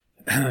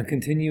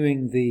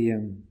continuing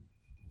the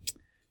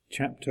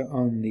chapter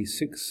on the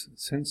 6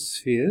 sense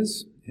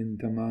spheres in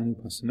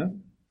Dhammanupassana.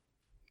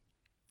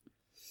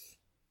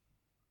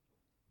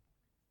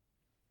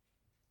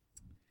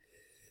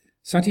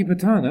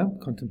 Satipatthana,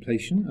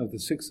 contemplation of the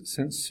 6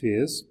 sense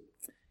spheres,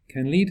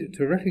 can lead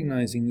to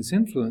recognizing this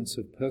influence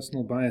of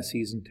personal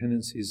biases and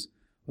tendencies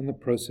on the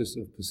process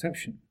of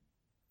perception.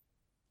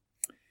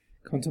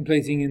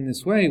 Contemplating in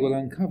this way will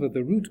uncover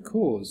the root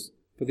cause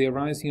for the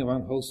arising of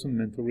unwholesome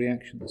mental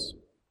reactions.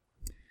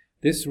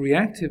 This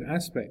reactive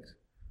aspect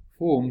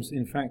forms,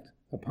 in fact,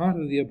 a part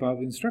of the above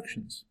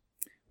instructions,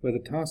 where the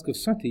task of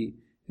sati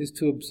is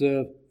to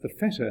observe the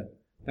fetter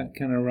that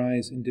can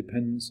arise in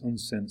dependence on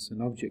sense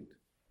and object.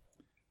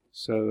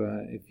 So,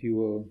 if you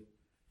will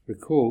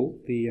recall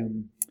the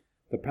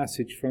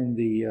passage from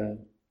the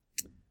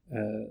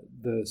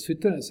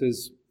sutta, it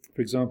says,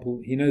 for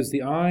example, he knows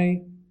the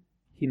eye,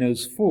 he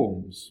knows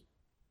forms,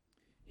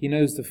 he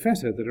knows the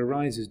fetter that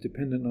arises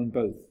dependent on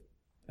both,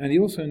 and he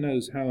also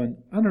knows how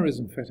an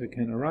unarisen fetter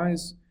can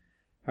arise,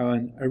 how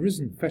an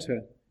arisen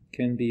fetter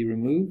can be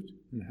removed,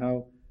 and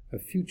how a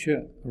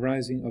future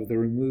arising of the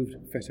removed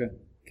fetter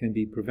can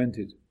be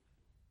prevented.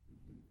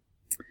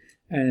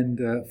 And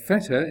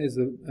fetter is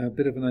a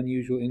bit of an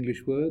unusual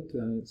English word.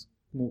 It's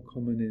more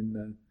common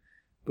in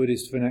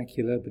Buddhist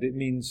vernacular, but it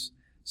means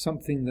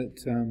something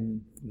that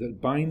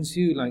binds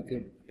you, like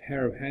a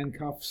pair of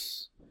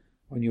handcuffs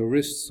on your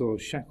wrists or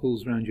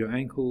shackles around your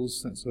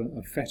ankles. That's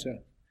a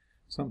fetter,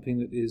 something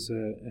that is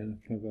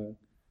an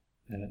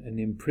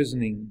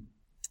imprisoning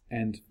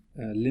and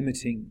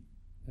limiting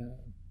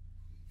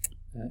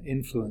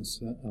influence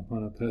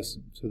upon a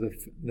person. So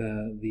this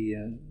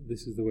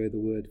is the way the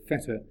word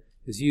fetter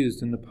is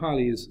used, and the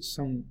Pali is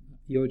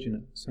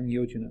sangyojana.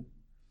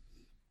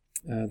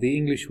 The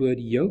English word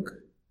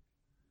yoke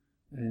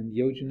and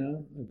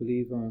yojana, I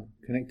believe, are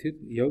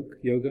connected. Yoke,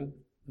 yoga.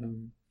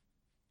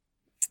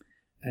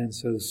 And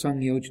so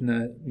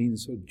sangyojana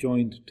means sort of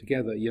joined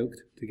together,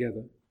 yoked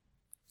together.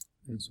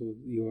 And so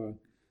you are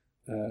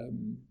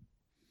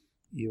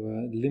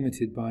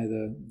limited by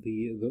the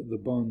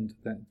bond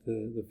that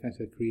the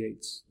fetter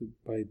creates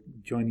by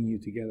joining you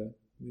together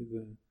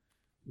with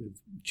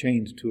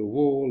chained to a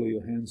wall, or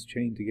your hands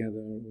chained together,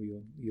 or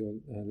your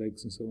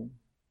legs and so on.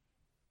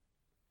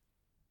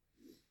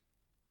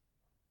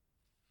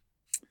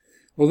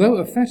 Although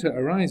a fetter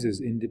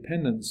arises in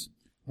dependence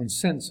on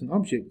sense and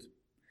object,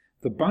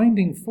 the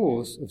binding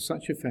force of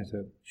such a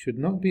fetter should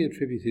not be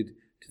attributed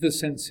to the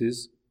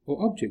senses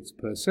or objects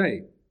per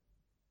se.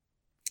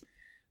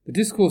 The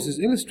discourses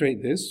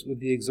illustrate this with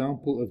the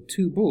example of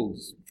 2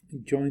 bulls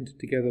joined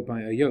together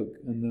by a yoke,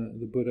 and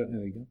the Buddha,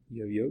 there you go,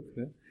 your yoke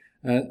there.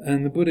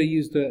 And the Buddha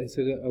used a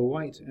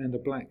white and a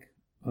black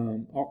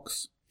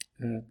ox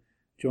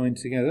joined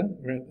together.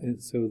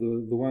 So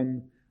the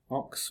one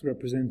ox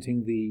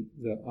representing the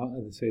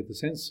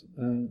sense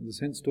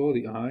door,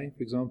 the eye,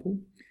 for example,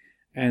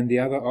 and the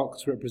other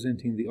ox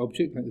representing the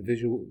object, like the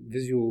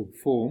visual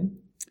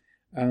form.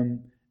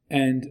 And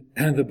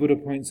the Buddha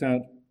points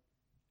out,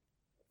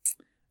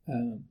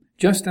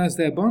 just as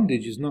their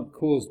bondage is not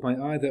caused by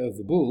either of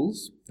the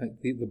bulls, like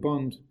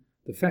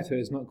the fetter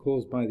is not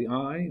caused by the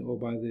eye or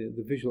by the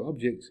visual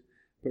object,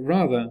 but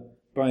rather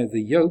by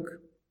the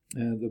yoke,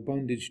 the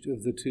bondage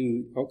of the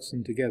 2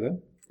 oxen together,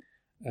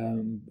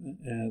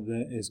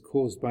 that is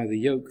caused by the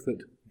yoke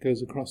that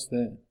goes across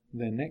their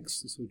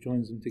necks, sort of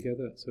joins them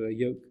together. So a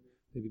yoke,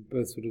 they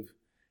both sort of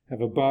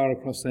have a bar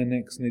across their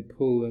necks, and they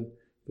pull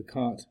the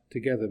cart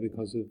together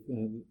because of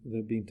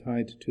they're being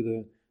tied to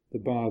the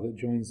bar that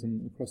joins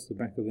them across the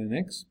back of their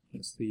necks.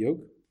 That's the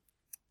yoke.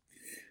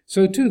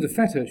 So too, the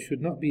fetter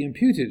should not be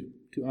imputed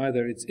to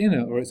either its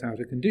inner or its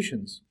outer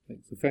conditions.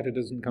 Like the fetter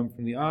doesn't come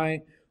from the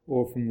eye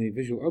or from the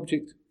visual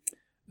object,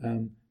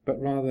 but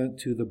rather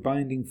to the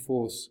binding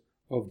force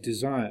of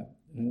desire,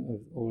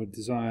 or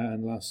desire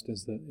and lust,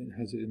 as it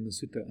has it in the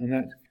sutta. And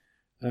that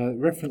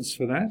reference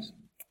for that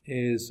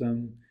is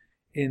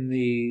in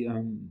the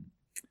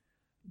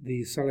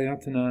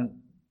Salayatana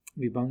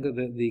Vibhanga,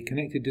 the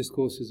connected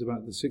discourses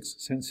about the 6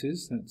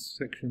 senses. That's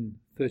section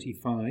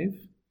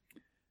 35.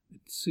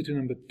 It's sutta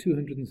number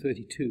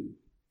 232,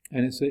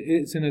 and it's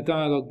in a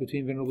dialogue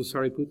between Venerable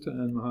Sariputta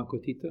and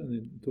Mahakotthita, and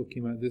they're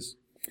talking about this.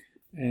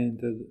 And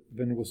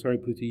Venerable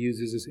Sariputta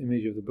uses this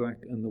image of the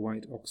black and the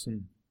white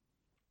oxen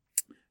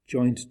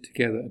joined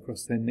together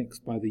across their necks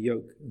by the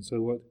yoke. And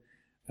so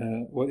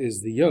what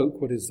is the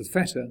yoke, what is the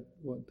fetter,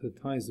 what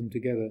ties them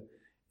together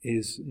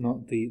is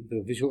not the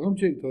visual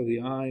object or the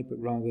eye, but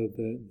rather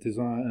the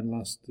desire and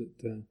lust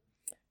that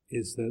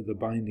is the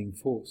binding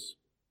force.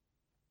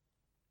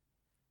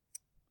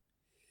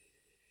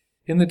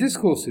 In the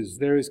discourses,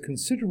 there is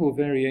considerable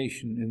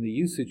variation in the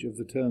usage of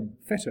the term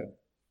fetter,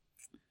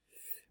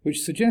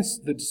 which suggests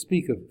that to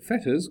speak of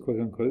fetters,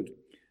 quote-unquote,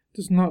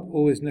 does not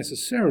always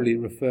necessarily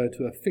refer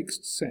to a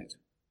fixed set,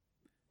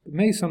 but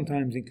may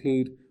sometimes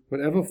include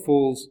whatever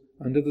falls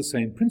under the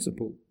same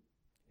principle,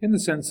 in the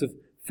sense of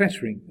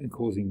fettering and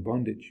causing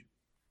bondage.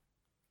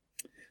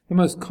 The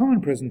most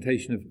common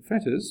presentation of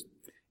fetters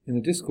in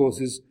the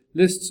discourses,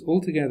 lists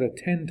altogether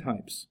 10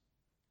 types.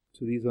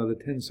 So these are the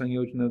 10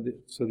 Sangyojana.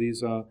 So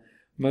these are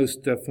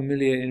most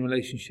familiar in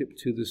relationship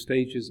to the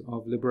stages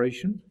of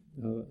liberation: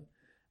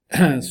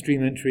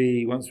 stream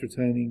entry, once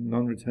returning,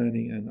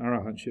 non-returning, and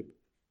arahantship.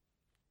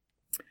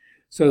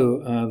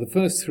 So the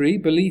first 3,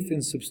 belief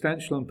in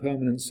substantial and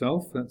permanent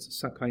self, that's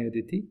Sakkaya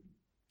Ditthi.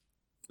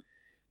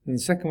 And the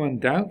second one,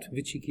 doubt,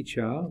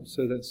 Vicikiccha.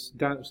 So that's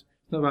doubt. It's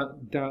not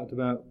about doubt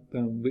about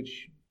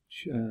which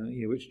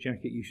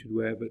jacket you should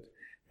wear, but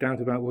doubt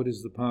about what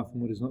is the path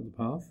and what is not the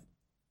path.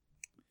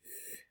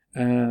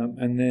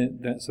 And then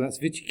that's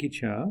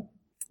Vicikiccha.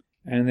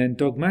 And then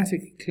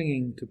dogmatic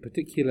clinging to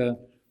particular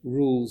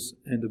rules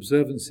and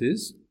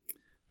observances.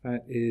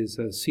 That is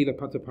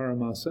Silapata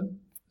Paramasa.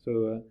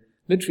 So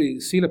literally,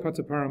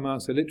 Silapata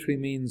Paramasa literally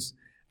means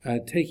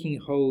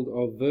taking hold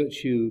of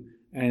virtue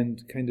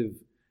and kind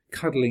of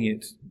cuddling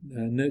it,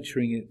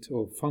 nurturing it,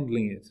 or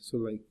fondling it. So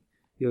like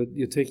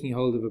you're taking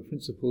hold of a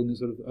principle and you're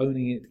sort of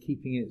owning it,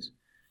 keeping it,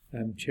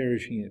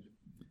 cherishing it.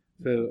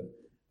 So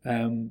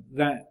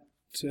that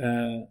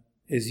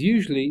is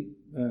usually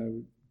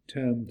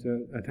termed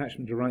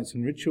attachment to rites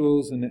and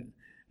rituals, and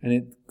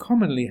it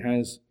commonly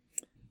has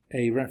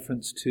a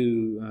reference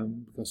to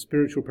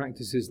spiritual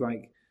practices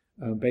like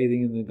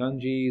bathing in the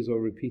Ganges, or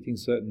repeating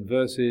certain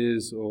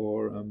verses,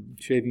 or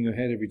shaving your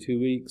head every 2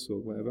 weeks, or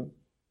whatever.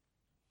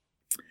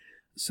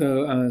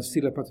 So,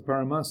 Silapata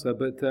Paramasa,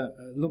 but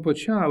Luang Por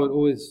would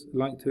always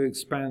like to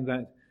expand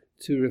that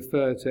to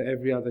refer to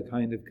every other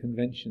kind of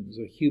conventions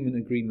or human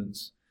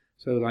agreements.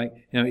 So,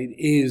 like, it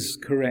is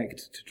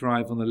correct to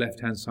drive on the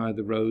left-hand side of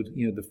the road.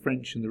 The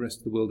French and the rest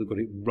of the world have got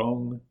it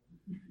wrong.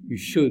 You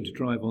should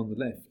drive on the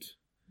left.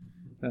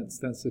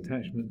 That's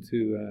attachment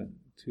to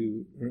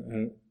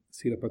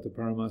Silapata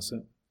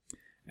Paramasa.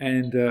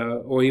 And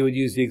or he would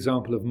use the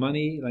example of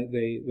money, like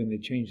when they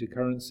change the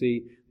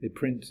currency, they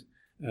print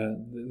a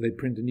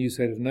new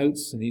set of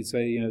notes, and he'd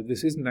say,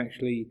 this isn't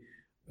actually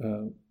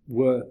 10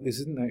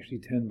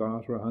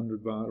 baht or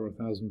 100 baht or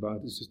 1,000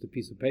 baht. It's just a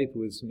piece of paper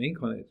with some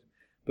ink on it.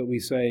 But we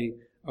say,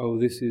 oh,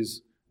 this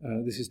is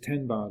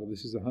 10 baht, or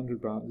this is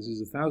 100 baht, this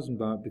is 1,000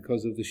 baht,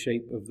 because of the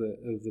shape of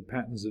the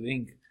patterns of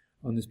ink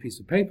on this piece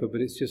of paper.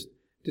 But it's just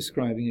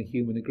describing a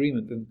human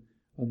agreement. And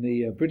on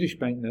the British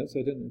banknotes,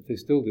 I don't know if they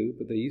still do,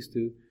 but they used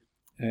to,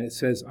 it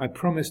says, I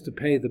promise to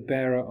pay the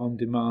bearer on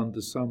demand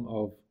the sum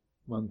of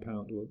 £1,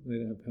 or they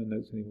don't have pound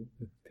notes anymore,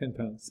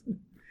 £10.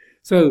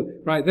 So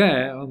right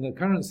there on the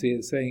currency,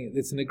 it's saying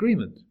it's an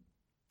agreement.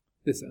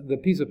 The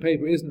piece of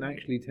paper isn't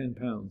actually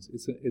 £10.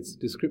 It's a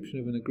description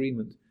of an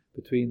agreement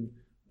between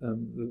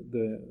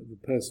the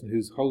person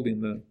who's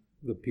holding the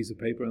piece of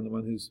paper and the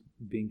one who's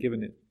being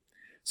given it.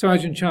 So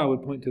Ajahn Chah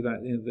would point to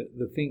that,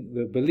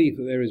 the belief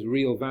that there is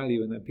real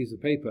value in that piece of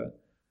paper.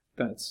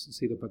 That's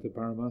Silapata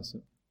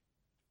Paramasa.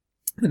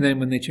 And then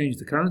when they change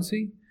the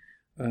currency,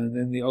 and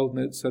then the old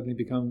notes suddenly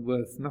become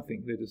worth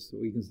nothing.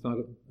 You can start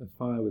a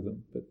fire with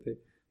them. But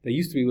they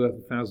used to be worth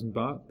 1,000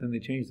 baht, then they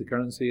changed the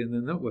currency and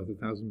they're not worth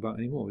 1,000 baht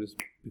anymore, just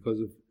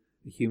because of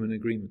the human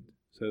agreement.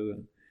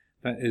 So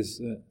that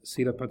is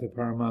Silapata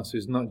Paramasa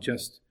is not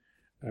just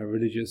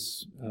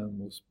religious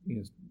or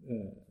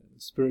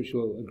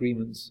spiritual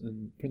agreements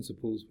and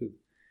principles with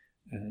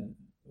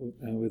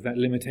that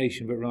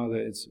limitation, but rather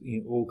it's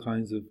all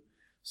kinds of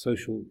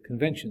social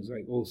conventions,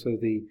 like also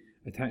the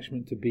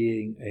attachment to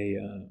being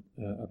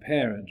a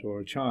parent or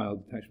a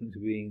child, attachment to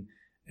being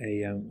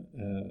a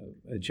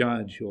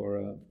judge or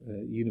a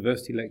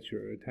university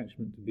lecturer,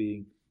 attachment to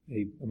being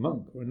a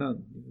monk or a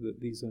nun.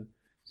 These are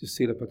just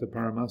Silapata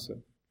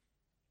Paramasa.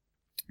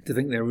 To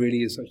think there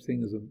really is such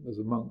thing as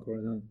a monk or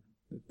a nun.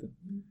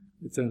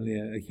 It's only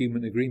a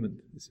human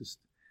agreement. It's just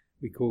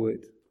we call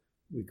it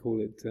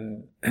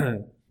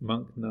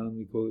monk, nun.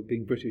 We call it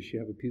being British. You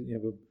have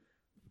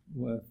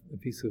a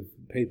piece of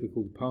paper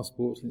called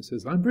passport, and it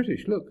says, "I'm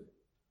British. Look,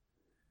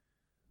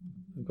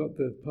 I've got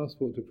the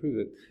passport to prove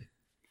it."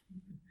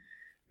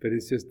 But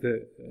it's just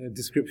a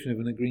description of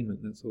an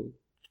agreement. That's all.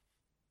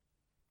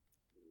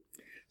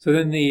 So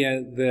then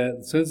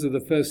so those are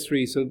the first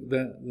 3. So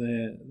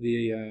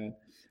the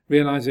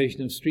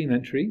realization of stream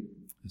entry,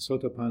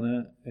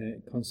 Sotapanna,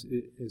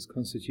 is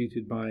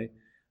constituted by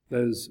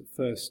those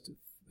first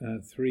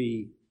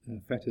 3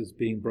 fetters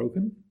being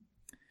broken.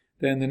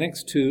 Then the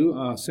next 2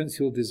 are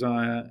sensual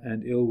desire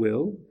and ill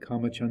will,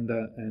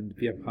 Kamachanda and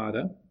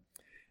Vyapada.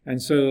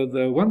 And so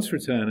the once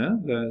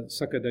returner, the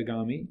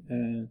Sakadagami,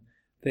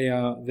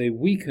 they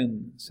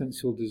weaken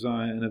sensual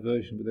desire and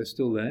aversion, but they're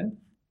still there.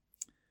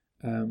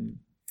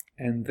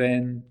 And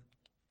then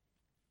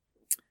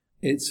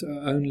it's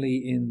only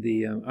in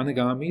the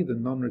Anagami, the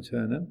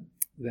non-returner.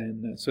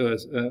 Then,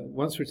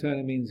 once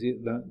returner means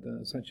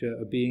that such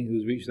a being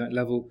who's reached that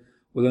level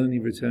will only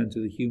return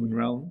to the human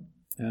realm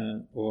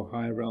or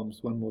higher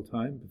realms one more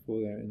time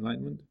before their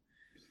enlightenment.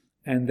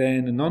 And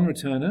then a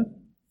non-returner,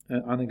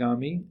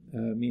 Anagami,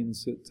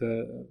 means that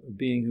a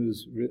being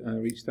who's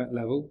reached that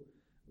level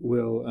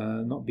will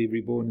not be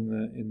reborn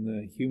in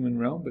the human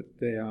realm, but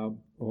they are,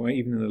 or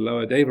even in the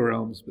lower Deva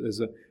realms. But there's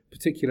a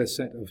particular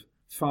set of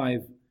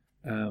 5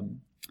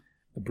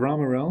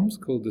 Brahma realms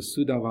called the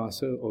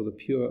Suddhavasa, or the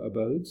pure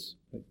abodes.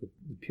 Like the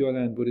Pure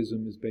Land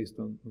Buddhism is based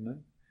on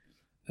that.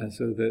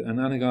 So an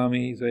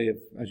anagami, say if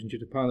Ajahn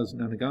Chittapala is an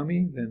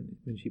anagami, then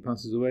when she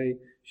passes away,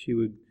 she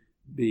would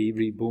be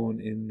reborn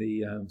in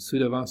the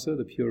Suddhavasa,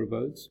 the pure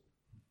abodes.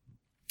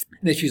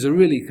 And if she's a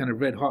really kind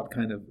of red-hot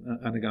kind of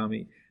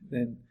anagami,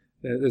 then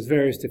there's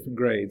various different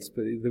grades,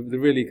 but the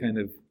really kind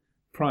of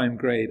prime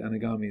grade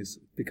anagamis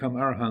become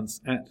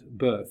arahants at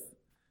birth.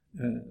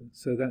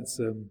 So that's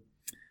a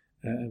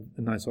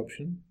nice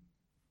option.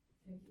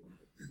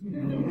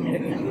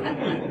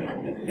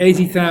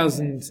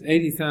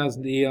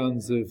 80,000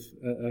 eons of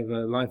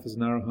life as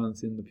an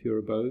arahant in the pure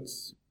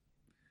abodes.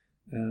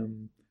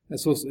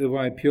 That's also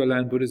why Pure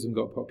Land Buddhism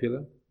got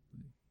popular.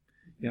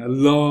 A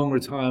long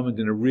retirement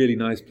in a really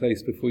nice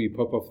place before you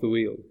pop off the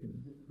wheel.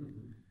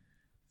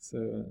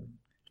 So,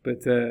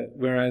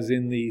 whereas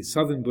in the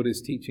southern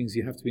Buddhist teachings,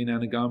 you have to be an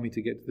anagami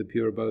to get to the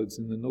pure abodes.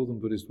 In the northern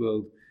Buddhist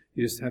world,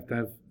 you just have to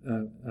have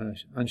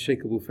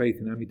unshakable faith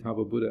in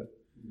Amitabha Buddha.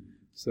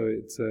 So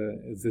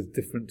there's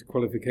different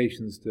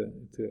qualifications to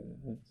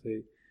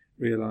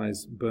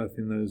realize birth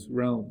in those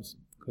realms.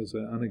 Because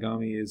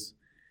anagami is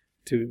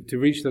to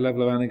reach the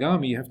level of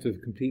anagami, you have to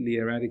have completely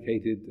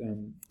eradicated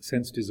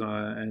sense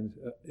desire and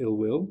ill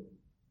will.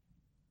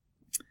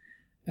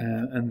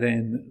 And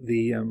then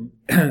the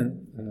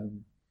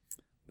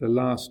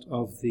last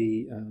of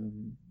the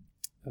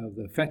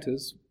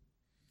fetters,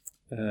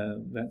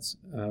 that's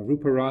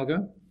rupa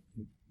raga,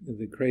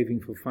 the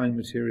craving for fine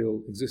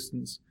material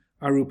existence,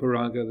 arupa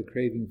raga, the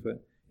craving for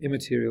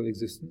immaterial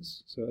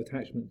existence, so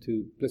attachment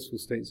to blissful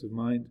states of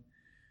mind,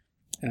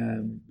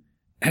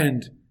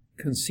 and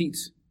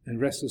conceit and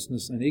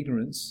restlessness and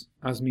ignorance,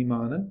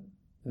 asmimana,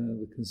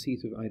 the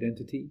conceit of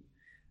identity,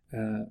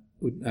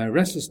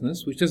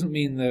 restlessness, which doesn't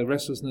mean the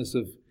restlessness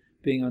of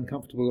being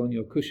uncomfortable on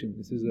your cushion.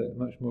 This is a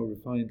much more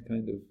refined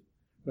kind of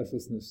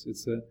restlessness.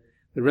 It's the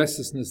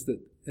restlessness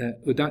that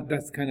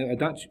that's kind of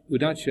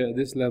udacha at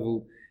this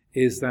level,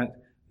 is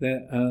that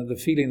the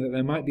feeling that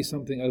there might be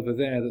something over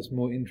there that's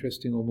more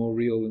interesting or more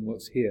real than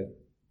what's here.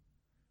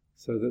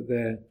 So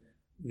that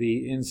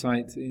the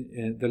insight,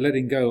 the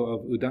letting go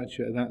of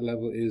udacha at that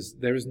level is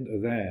there isn't a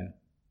there.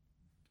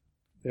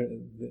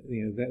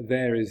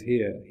 There is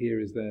here.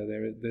 Here is there.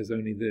 There's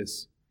only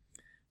this.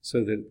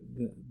 So that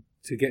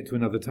to get to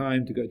another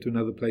time, to go to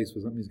another place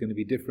where something's going to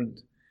be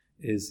different,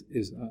 is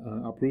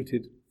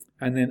uprooted.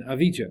 And then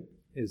avijja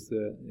is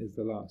the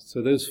last.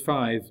 So those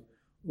five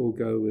all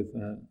go with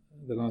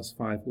the last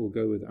five all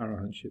go with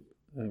arahantship: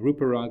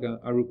 rupa raga,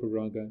 arupa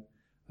raga,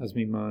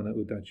 asmimana,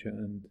 udacha,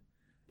 and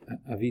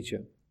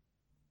avijja.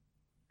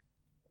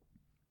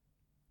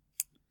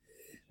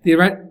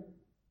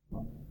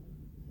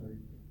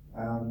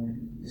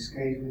 This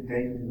case with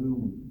David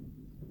Hume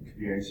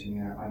experiencing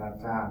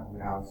anatta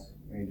without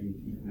maybe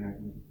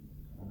even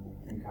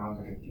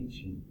encountered a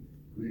teaching.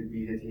 Could it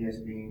be that he has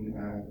been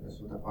a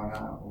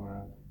Sotapanna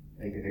or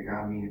a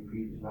Ekadagami in a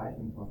previous life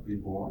and was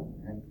reborn,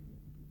 and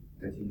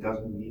that he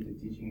doesn't need the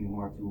teaching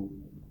anymore to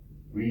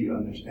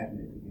re-understand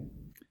it again?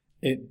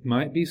 It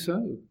might be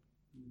so.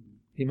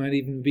 He might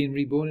even have been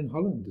reborn in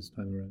Holland this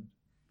time around.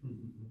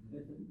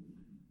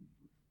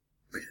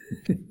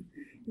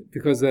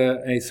 Because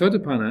a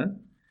Sotapanna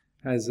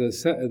has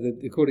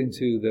according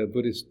to the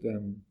Buddhist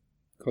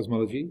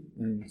cosmology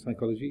and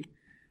psychology,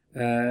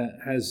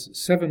 has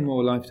 7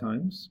 more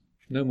lifetimes,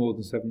 no more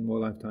than 7 more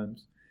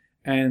lifetimes,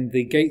 and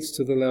the gates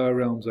to the lower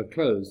realms are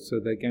closed, so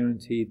they're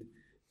guaranteed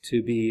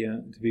to be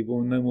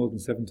born no more than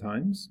 7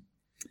 times.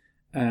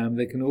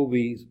 They can all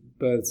be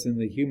births in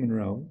the human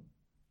realm,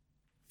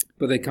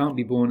 but they can't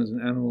be born as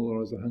an animal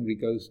or as a hungry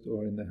ghost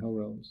or in the hell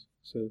realms.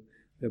 So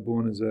they're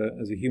born as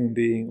a human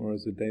being or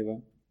as a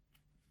deva.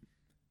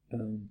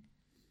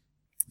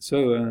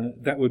 So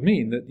that would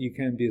mean that you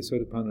can be a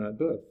Sotapanna at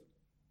birth.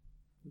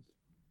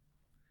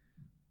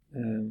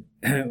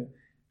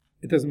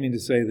 It doesn't mean to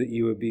say that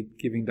you would be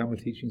giving Dhamma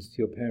teachings to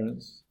your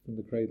parents from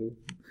the cradle.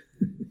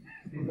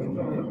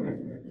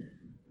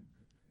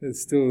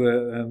 It's still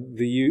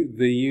the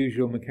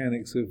usual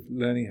mechanics of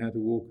learning how to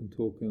walk and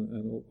talk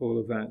and all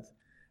of that.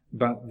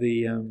 But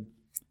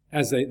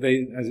as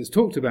it's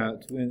talked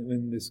about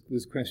when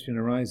this question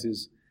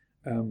arises,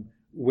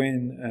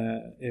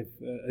 if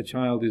a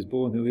child is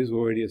born who is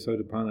already a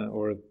Sotapanna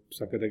or a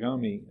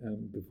Sakadagami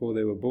before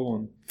they were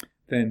born,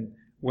 then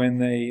when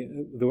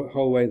the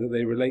whole way that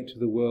they relate to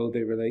the world,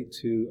 they relate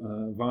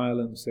to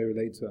violence, they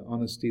relate to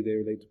honesty, they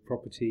relate to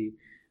property,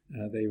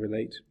 they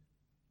relate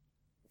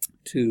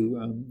to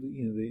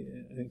the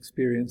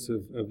experience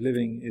of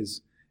living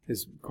is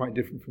quite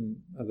different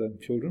from other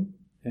children,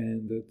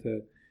 and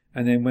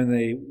then when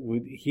they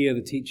would hear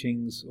the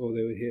teachings or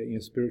they would hear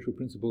spiritual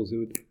principles, it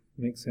would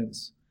make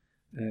sense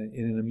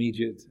in an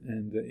immediate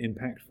and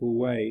impactful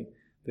way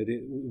that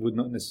it would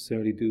not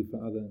necessarily do for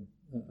other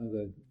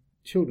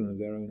children of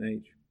their own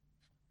age.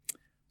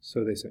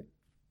 So they say.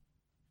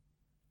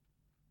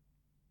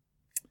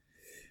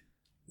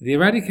 The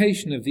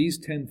eradication of these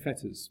 10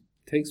 fetters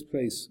takes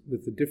place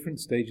with the different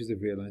stages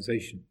of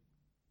realization.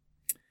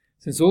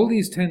 Since all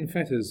these 10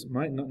 fetters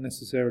might not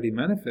necessarily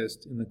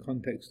manifest in the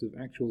context of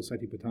actual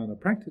Satipatthana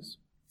practice,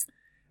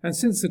 and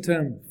since the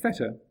term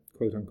fetter,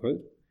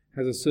 quote-unquote,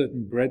 has a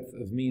certain breadth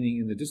of meaning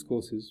in the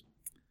discourses,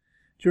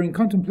 during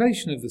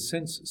contemplation of the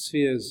sense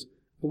spheres,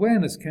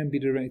 awareness can be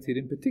directed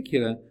in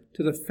particular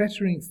to the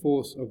fettering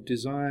force of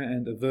desire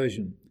and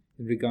aversion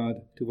in regard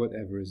to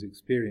whatever is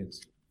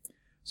experienced.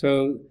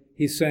 So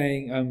he's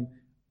saying,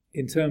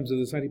 in terms of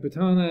the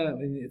Satipatthana,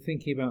 in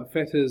thinking about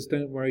fetters,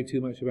 don't worry too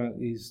much about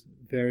these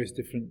various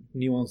different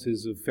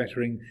nuances of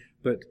fettering,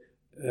 but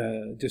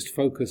just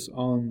focus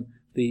on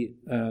the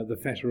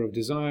fetter of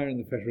desire and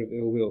the fetter of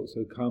ill will.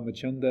 So kama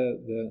chanda,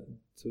 the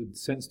sort of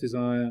sense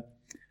desire,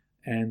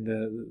 and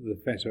the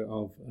fetter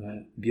of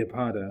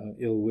vyapada,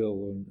 ill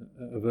will and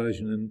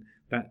aversion, and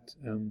that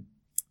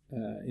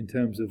in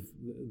terms of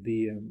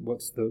the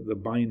what's the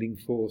binding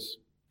force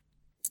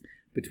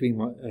between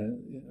what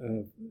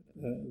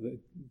that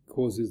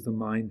causes the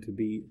mind to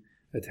be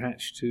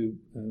attached to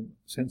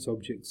sense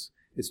objects.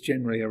 It's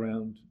generally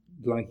around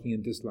liking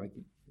and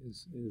disliking,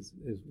 is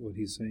what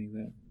he's saying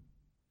there.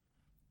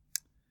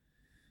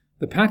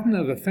 The pattern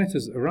of a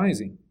fetter's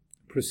arising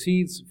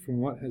proceeds from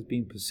what has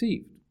been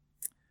perceived,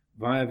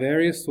 via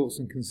various thoughts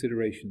and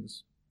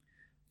considerations,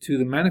 to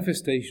the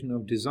manifestation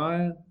of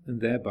desire and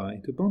thereby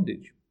to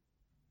bondage.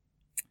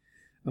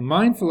 A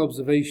mindful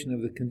observation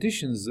of the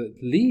conditions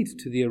that lead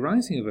to the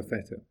arising of a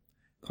fetter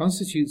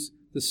constitutes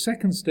the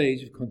second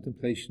stage of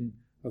contemplation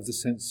of the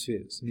sense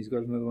spheres. And he's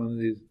got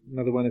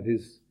another one of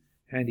his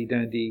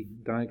handy-dandy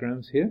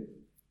diagrams here.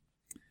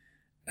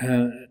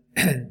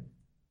 The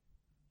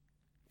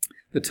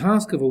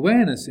task of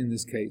awareness in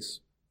this case,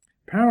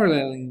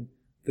 paralleling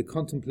the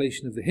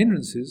contemplation of the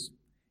hindrances,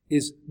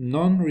 is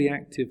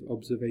non-reactive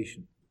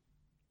observation.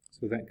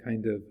 So that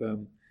kind of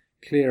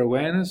clear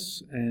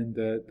awareness, and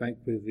like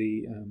with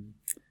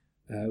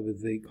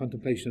the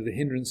contemplation of the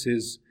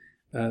hindrances,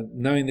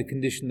 knowing the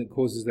condition that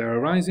causes their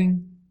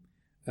arising,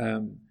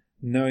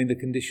 knowing the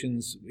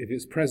conditions, if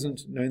it's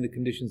present, knowing the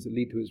conditions that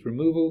lead to its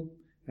removal,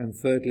 and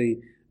thirdly,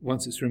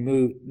 once it's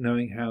removed,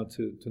 knowing how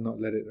to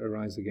not let it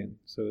arise again.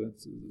 So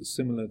that's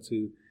similar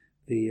to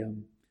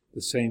the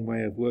same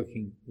way of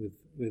working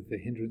with the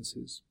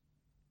hindrances.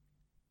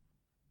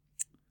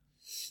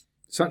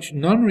 Such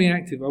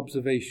non-reactive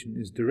observation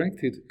is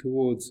directed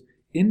towards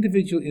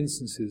individual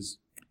instances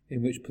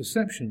in which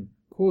perception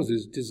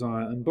causes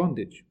desire and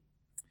bondage,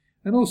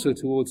 and also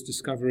towards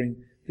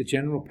discovering the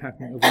general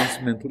pattern of one's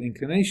mental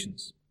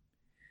inclinations,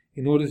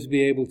 in order to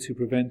be able to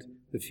prevent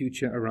the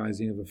future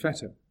arising of a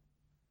fetter.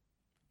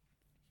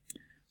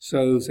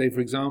 So, say for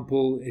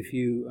example, if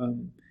you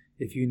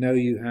know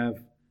you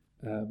have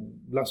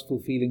lustful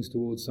feelings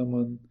towards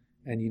someone,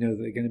 and you know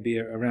they're going to be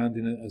around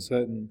in a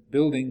certain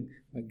building,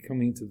 like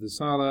coming into the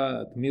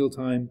sala at the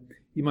mealtime,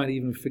 you might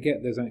even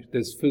forget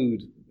there's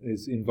food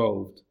is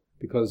involved,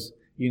 because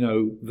you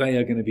know they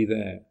are going to be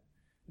there.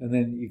 And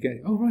then you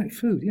get, oh right,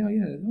 food, yeah,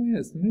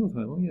 it's the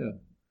mealtime, oh yeah.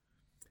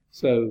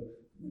 So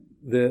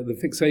the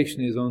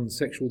fixation is on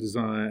sexual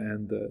desire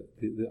and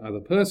the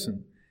other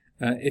person.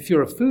 If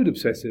you're a food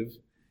obsessive,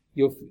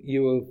 you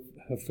will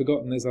have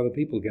forgotten there's other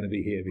people going to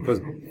be here, because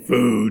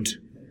food.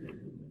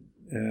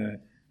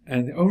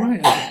 And oh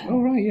right,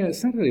 yeah,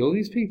 it's Saturday, all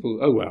these people.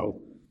 Oh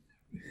well,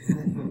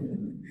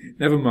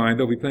 never mind,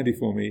 there'll be plenty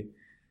for me.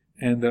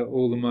 And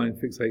all the mind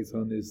fixates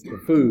on is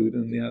the food,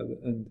 and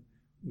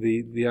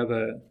the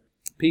other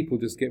people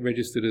just get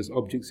registered as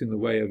objects in the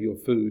way of your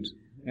food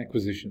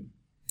acquisition.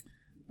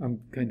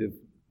 I'm kind of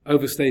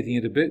overstating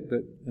it a bit,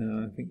 but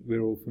I think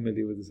we're all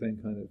familiar with the same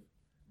kind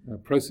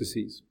of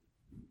processes.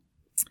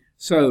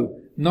 So,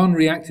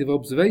 non-reactive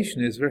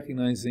observation is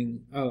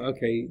recognizing,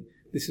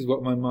 this is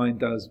what my mind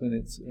does when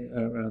it's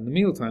around the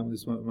mealtime.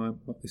 This is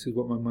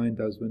what my mind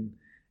does when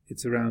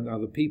it's around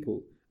other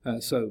people.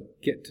 So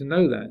get to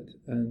know that,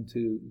 and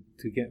to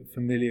get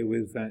familiar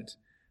with that,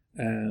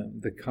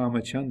 the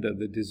kama chanda,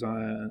 the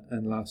desire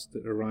and lust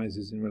that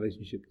arises in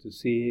relationship to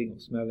seeing or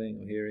smelling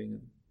or hearing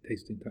and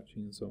tasting,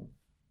 touching and so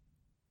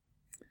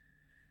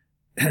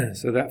on.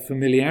 So that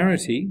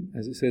familiarity,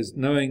 as it says,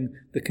 knowing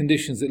the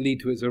conditions that lead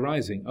to its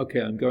arising. Okay,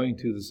 I'm going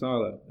to the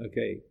sala.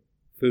 Okay,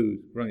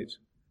 food, right.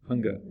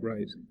 Hunger,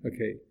 right.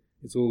 Okay,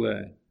 it's all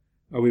there.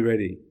 Are we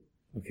ready?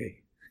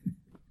 Okay.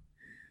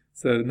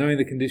 So knowing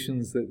the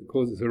conditions that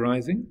cause its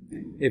arising.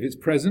 If it's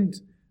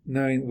present,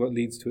 knowing what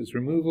leads to its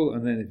removal,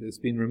 and then if it's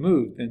been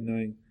removed, then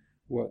knowing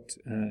what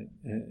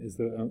is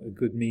a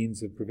good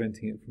means of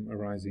preventing it from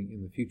arising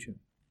in the future.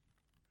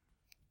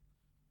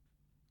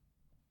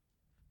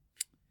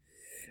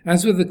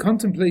 As with the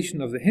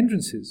contemplation of the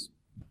hindrances,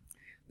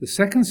 the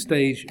second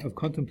stage of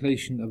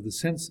contemplation of the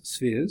sense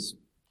spheres,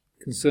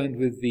 concerned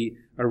with the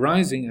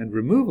arising and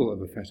removal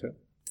of a fetter,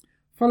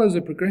 follows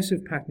a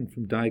progressive pattern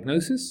from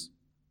diagnosis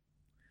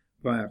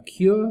via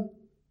cure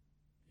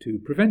to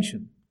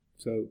prevention.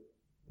 So,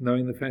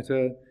 knowing the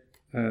fetter,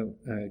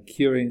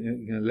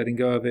 curing, letting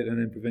go of it, and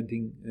then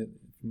preventing it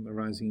from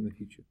arising in the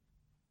future.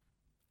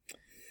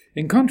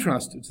 In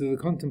contrast to the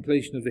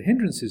contemplation of the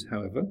hindrances,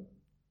 however,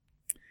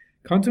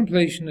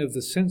 contemplation of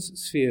the sense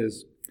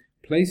spheres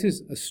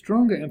places a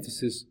stronger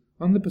emphasis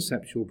on the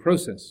perceptual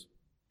process.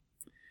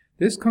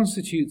 This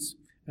constitutes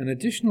an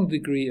additional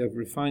degree of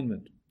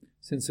refinement,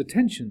 since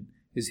attention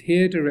is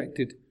here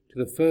directed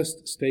to the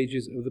first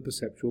stages of the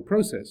perceptual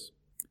process,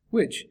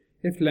 which,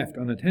 if left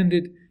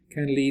unattended,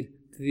 can lead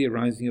to the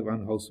arising of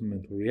unwholesome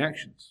mental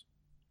reactions.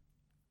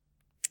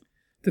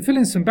 To fill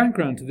in some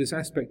background to this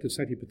aspect of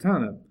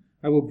Satipatthana,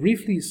 I will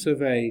briefly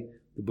survey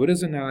the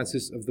Buddha's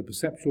analysis of the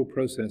perceptual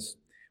process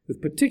with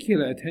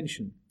particular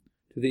attention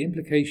to the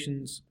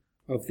implications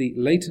of the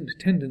latent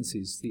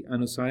tendencies, the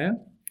anusaya,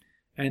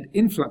 and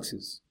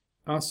influxes,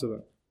 asava,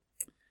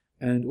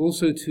 and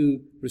also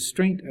to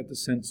restraint at the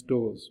sense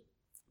doors.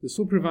 This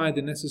will provide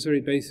the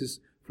necessary basis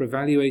for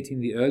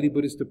evaluating the early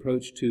Buddhist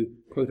approach to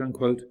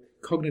quote-unquote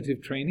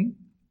cognitive training,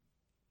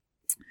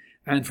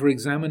 and for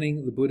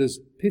examining the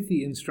Buddha's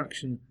pithy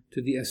instruction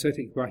to the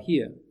ascetic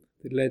Bahia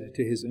that led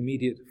to his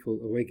immediate full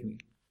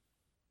awakening.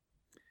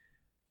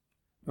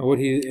 What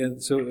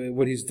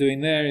he's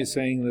doing there is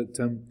saying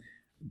that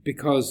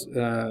because,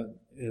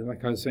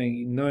 like I was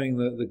saying, knowing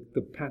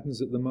the patterns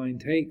that the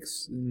mind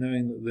takes,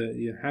 knowing that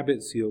your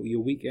habits,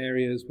 your weak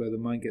areas where the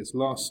mind gets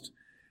lost,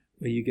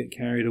 where you get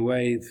carried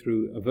away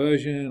through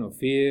aversion or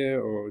fear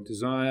or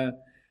desire,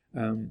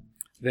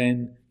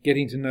 then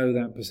getting to know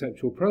that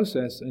perceptual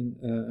process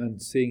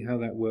and seeing how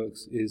that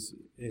works is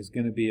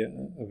going to be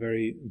a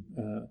very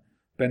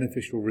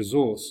beneficial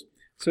resource.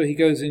 So he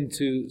goes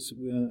into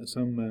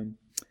some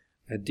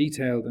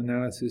detailed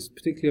analysis,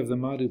 particularly of the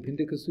Madhu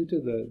Pindika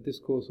Sutta, the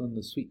discourse on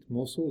the sweet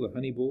morsel, the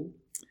honey ball,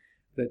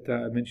 that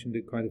I mentioned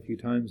it quite a few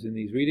times in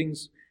these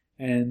readings,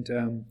 and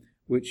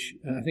which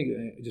I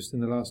think just in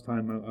the last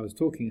time I was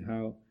talking,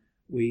 how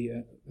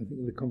I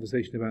think the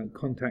conversation about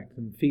contact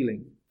and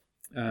feeling,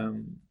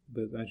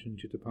 that Ajahn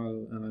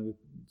Chittapal and I were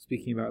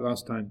speaking about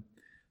last time.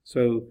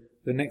 So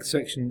the next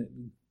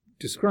section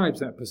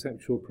describes that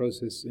perceptual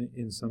process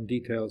in some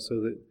detail,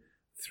 so that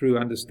through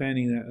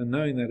understanding that and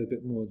knowing that a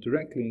bit more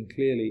directly and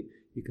clearly,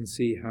 you can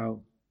see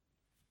how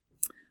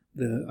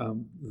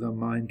the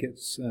mind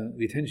gets,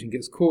 the attention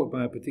gets caught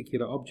by a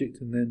particular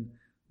object, and then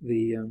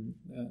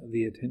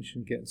the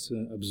attention gets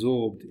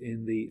absorbed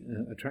in the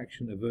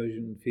attraction,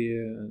 aversion,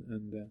 fear,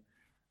 and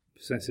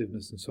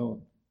possessiveness, and so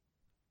on.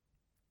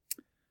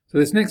 So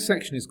this next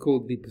section is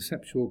called the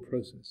perceptual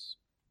process.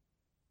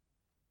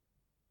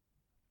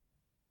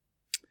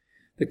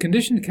 The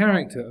conditioned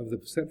character of the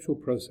perceptual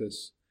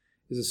process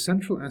is a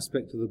central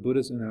aspect of the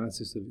Buddha's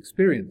analysis of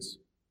experience.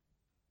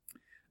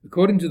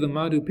 According to the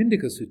Madhu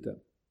Pindika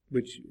Sutta,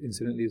 which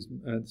incidentally is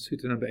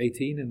Sutta number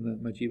 18 in the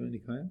Majjhima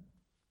Nikaya,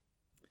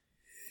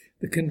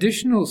 the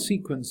conditional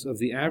sequence of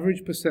the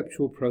average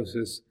perceptual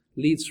process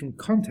leads from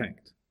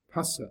contact,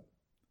 phassa,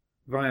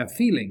 via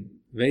feeling,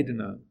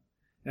 vedana,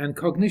 and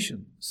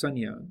cognition,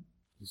 sanya,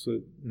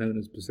 also known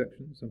as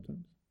perception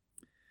sometimes,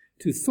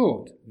 to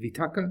thought,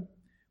 vitakka,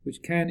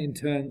 which can in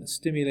turn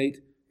stimulate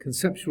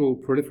conceptual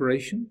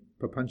proliferation,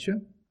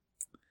 papancha,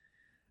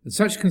 and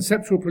such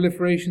conceptual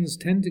proliferations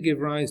tend to give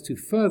rise to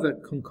further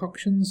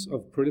concoctions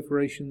of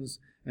proliferations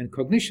and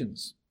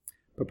cognitions,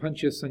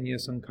 papancha sanya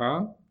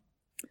sankara,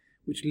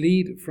 which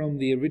lead from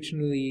the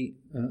originally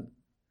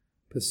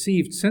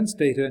perceived sense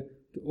data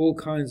to all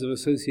kinds of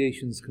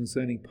associations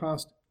concerning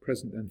past,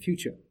 present, and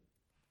future.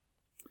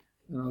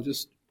 And I'll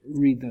just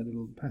read that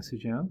little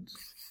passage out,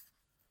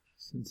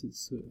 since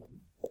it's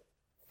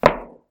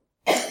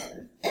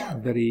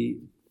very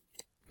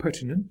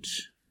pertinent.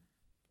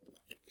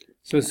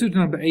 So Sutta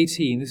number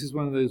 18, this is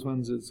one of those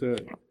ones that's a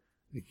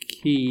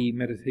key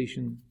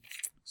meditation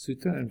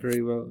sutta, and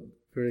very well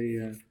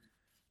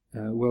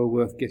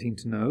worth getting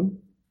to know.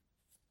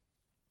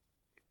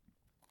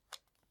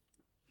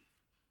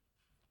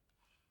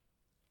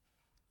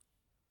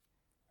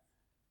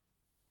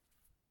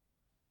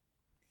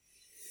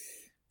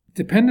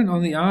 Dependent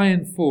on the eye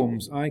and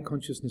forms, eye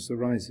consciousness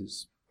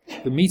arises.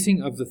 The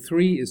meeting of the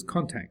three is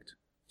contact.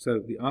 So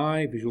the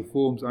eye, visual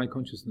forms, eye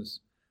consciousness.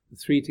 The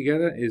three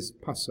together is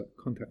phassa,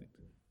 contact.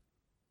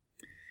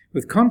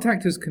 With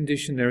contact as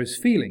condition, there is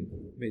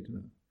feeling,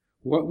 vedana.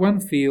 What one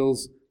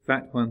feels,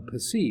 that one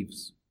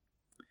perceives.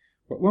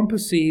 What one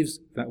perceives,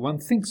 that one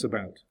thinks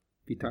about,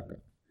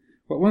 vitakka.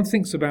 What one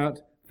thinks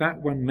about,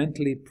 that one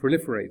mentally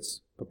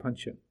proliferates,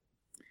 papancha.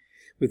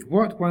 With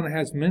what one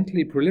has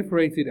mentally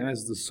proliferated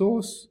as the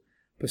source,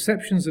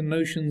 perceptions and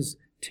notions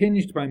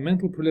tinged by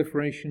mental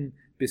proliferation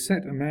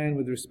beset a man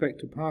with respect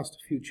to past,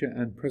 future,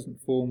 and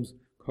present forms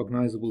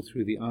cognizable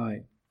through the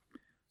eye.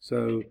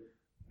 So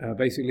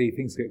basically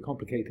things get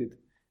complicated,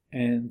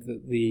 and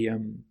the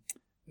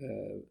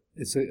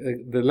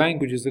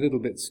language is a little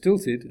bit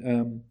stilted.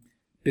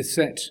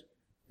 Beset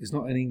is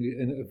not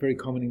a very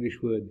common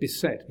English word.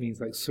 Beset means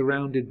like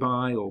surrounded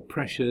by or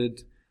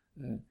pressured,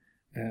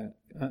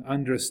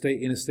 under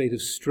in a state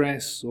of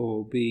stress,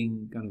 or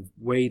being kind of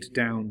weighed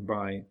down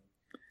by.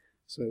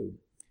 So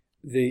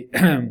the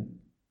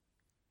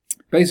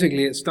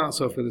basically it starts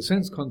off with a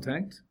sense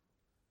contact,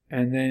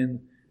 and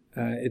then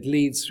it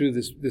leads through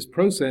this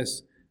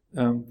process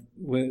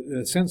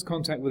with sense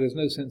contact where there's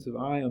no sense of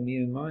I or me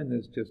and mine.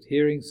 There's just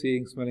hearing,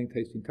 seeing, smelling,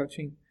 tasting,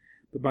 touching.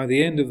 But by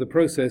the end of the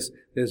process,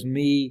 there's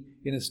me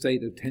in a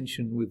state of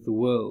tension with the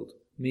world,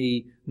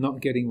 me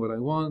not getting what I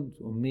want,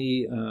 or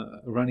me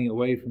running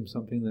away from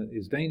something that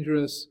is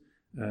dangerous,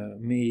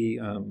 me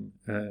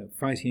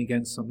fighting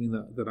against something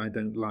that I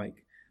don't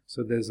like.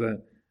 So there's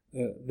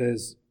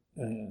the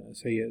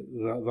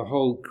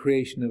whole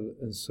creation of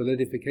and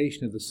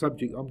solidification of the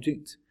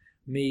subject-object,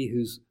 me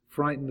who's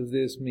frightened of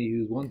this, me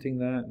who's wanting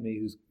that, me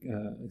who's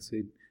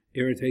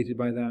irritated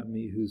by that,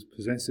 me who's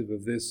possessive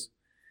of this.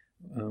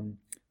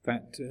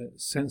 That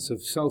sense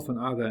of self and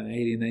other and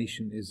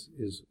alienation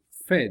is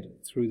fed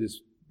through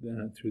this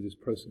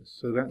process.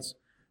 So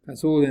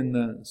that's all in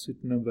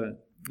Sutta number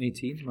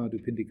 18,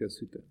 Madhupindika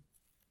Sutta.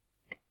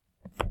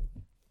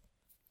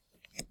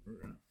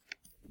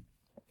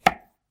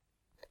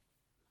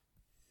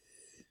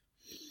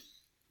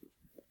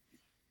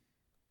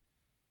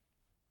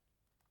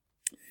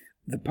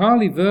 The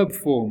Pali verb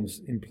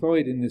forms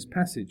employed in this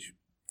passage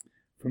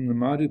from the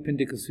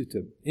Madhupindika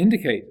Sutta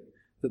indicate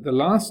that the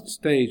last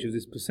stage of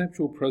this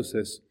perceptual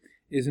process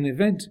is an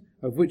event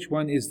of which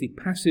one is the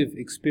passive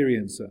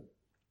experiencer.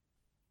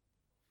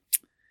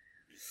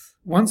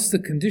 Once the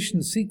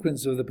conditioned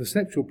sequence of the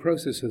perceptual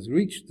process has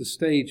reached the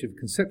stage of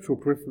conceptual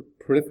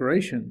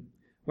proliferation,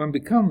 one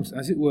becomes,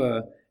 as it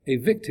were, a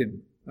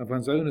victim of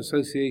one's own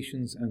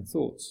associations and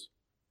thoughts.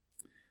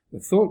 The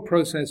thought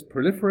process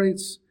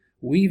proliferates,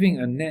 weaving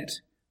a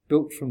net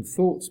built from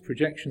thoughts,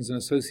 projections, and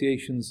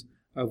associations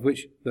of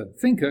which the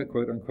thinker,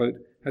 quote unquote,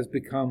 has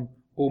become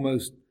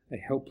almost a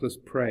helpless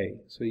prey.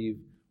 So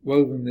you've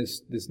woven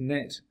this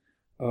net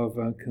of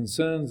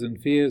concerns and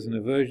fears and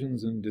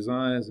aversions and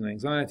desires and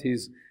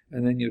anxieties,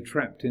 and then you're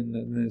trapped in,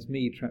 and there's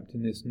me trapped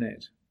in this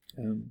net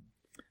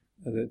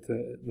that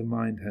the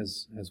mind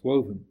has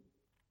woven.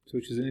 So,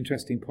 which is an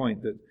interesting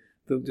point, that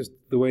just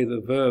the way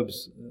the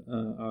verbs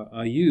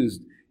are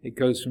used, it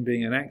goes from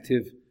being an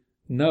active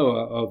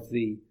knower of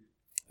the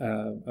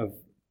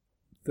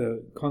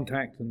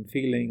contact and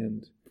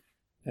feeling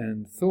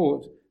and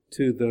thought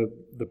to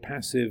the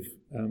passive,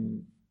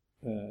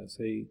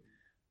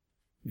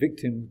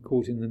 victim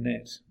caught in the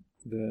net,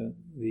 the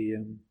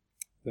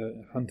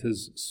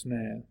hunter's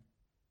snare.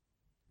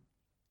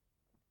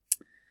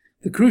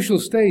 The crucial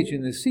stage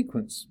in this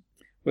sequence,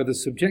 where the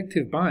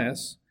subjective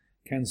bias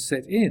can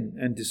set in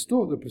and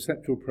distort the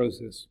perceptual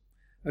process,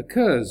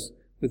 occurs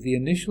with the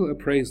initial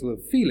appraisal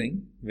of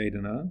feeling,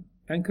 Vedana,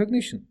 and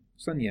cognition,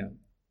 Sanya.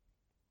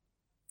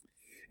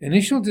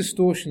 Initial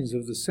distortions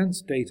of the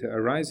sense data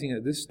arising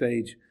at this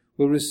stage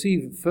will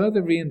receive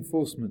further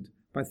reinforcement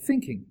by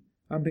thinking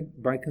and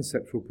by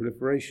conceptual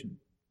proliferation.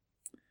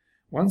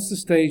 Once the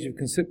stage of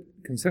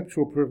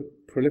conceptual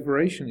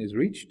proliferation is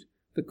reached,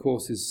 the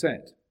course is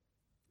set.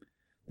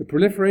 The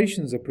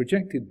proliferations are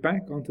projected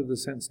back onto the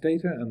sense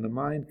data, and the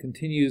mind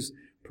continues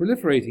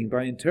proliferating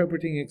by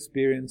interpreting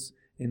experience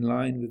in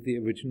line with the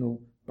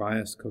original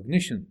bias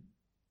cognition.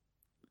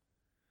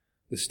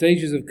 The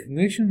stages of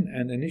cognition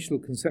and initial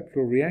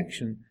conceptual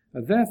reaction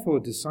are therefore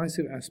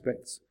decisive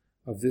aspects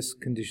of this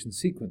conditioned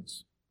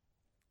sequence.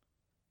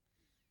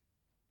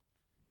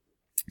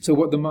 So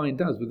what the mind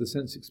does with the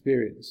sense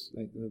experience,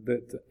 like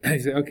that, you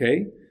say,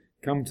 okay,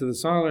 come to the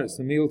sala, it's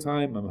the meal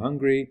time, I'm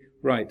hungry,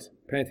 right,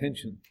 pay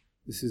attention.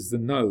 This is the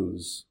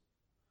nose.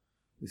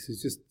 This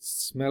is just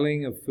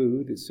smelling of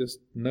food, it's just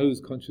nose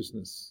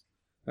consciousness.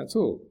 That's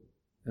all.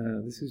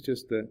 This is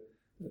just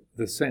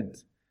the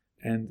scent.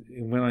 And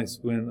when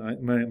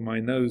my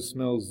nose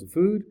smells the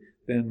food,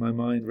 then my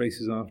mind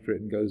races after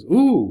it and goes,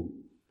 ooh,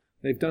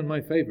 they've done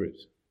my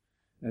favorite.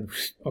 And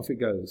off it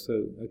goes.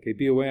 So, okay,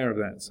 be aware of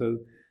that.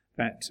 So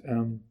that's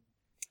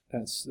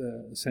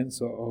a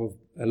sense of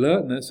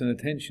alertness and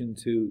attention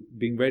to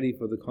being ready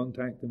for the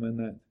contact, and when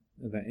that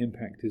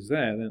impact is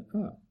there,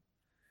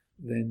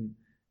 then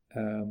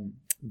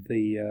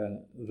the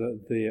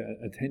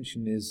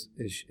attention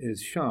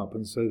is sharp,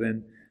 and so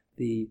then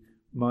the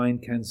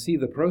mind can see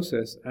the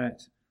process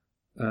at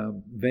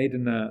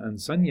Vedana and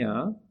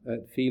Sanya,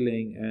 at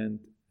feeling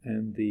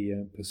and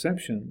the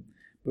perception,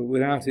 but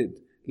without it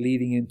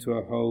leading into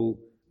a whole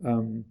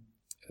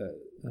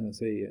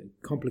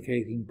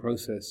complicating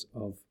process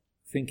of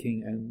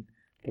thinking and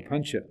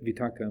papancha,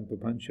 vitaka and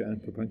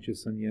papancha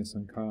sanya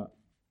sankhara.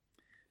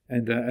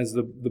 And as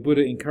the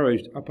Buddha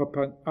encouraged,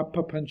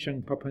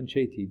 apapanchang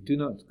papancheti, do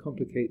not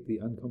complicate the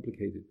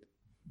uncomplicated.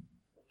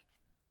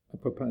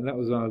 That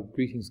was our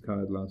greetings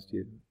card last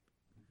year.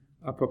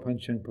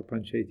 Apapanchang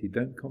papancheti,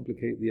 don't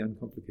complicate the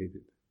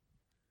uncomplicated.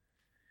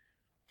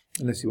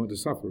 Unless you want to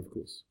suffer, of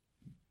course.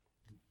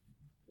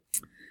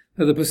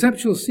 Now, the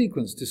perceptual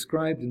sequence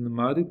described in the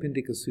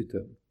Madhupindika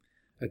Sutta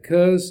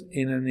occurs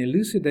in an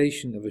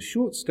elucidation of a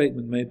short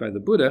statement made by the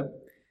Buddha,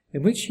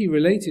 in which he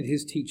related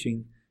his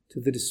teaching to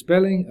the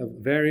dispelling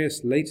of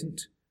various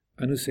latent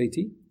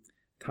anusati,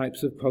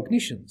 types of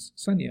cognitions,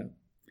 sanya,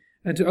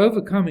 and to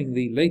overcoming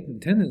the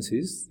latent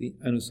tendencies, the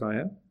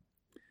anusaya,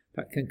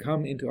 that can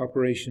come into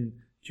operation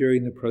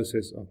during the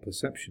process of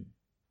perception.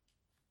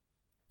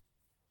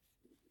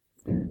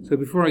 So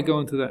before I go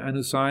on to the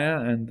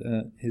anusaya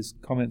and his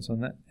comments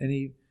on that,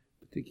 any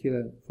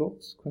particular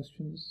thoughts,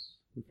 questions?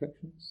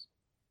 reflections?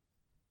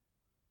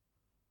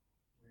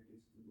 Where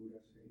does the Buddha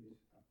say this?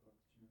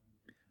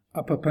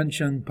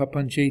 Apapanchang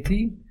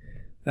papancheti.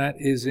 That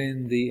is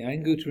in the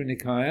Anguttara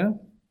Nikaya.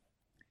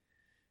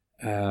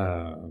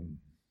 I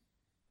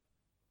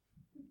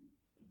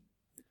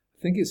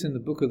think it's in the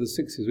Book of the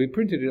Sixes. We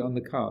printed it on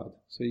the card.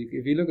 So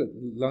if you look at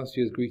last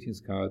year's greetings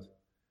card,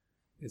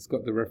 it's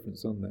got the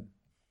reference on there.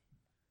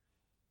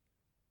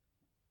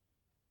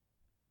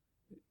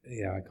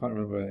 Yeah, I can't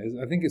remember.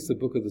 I think it's the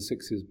Book of the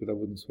Sixes, but I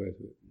wouldn't swear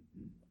to it.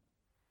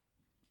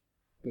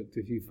 But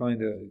if you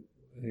find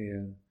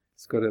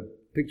it's got a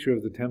picture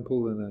of the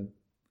temple and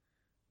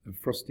a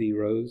frosty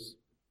rose.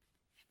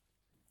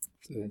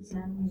 So it's,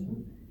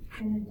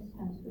 Can I just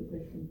ask a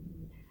question?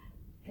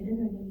 I don't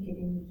know if I'm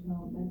getting this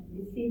wrong, but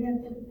the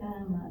Siddhartha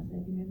Paramas, I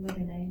remember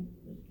when I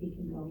was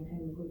speaking a long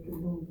time ago to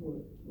know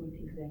what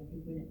exactly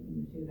when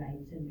you say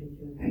rites and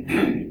rituals,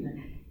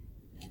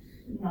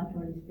 not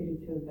only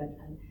spiritual, but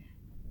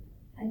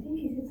I think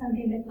it is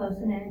something like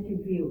personality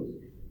views.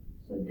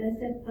 So does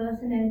that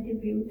personality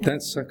view...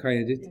 That's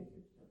Sakaya Ditti.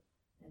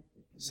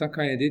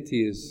 Sakaya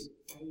Ditti is...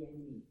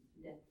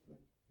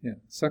 Yeah,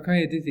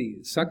 Sakaya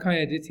Ditti.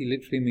 Sakaya Ditti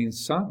literally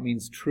means sa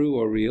means true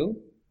or real.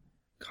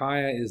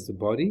 Kaya is the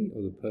body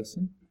or the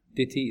person.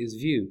 Ditti is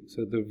view,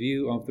 so the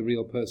view of the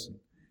real person,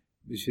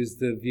 which is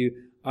the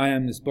view, I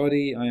am this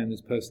body, I am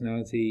this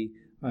personality,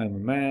 I am a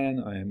man,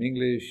 I am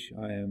English,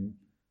 I am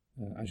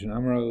Ajahn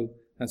Amaro.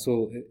 That's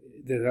all.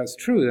 That's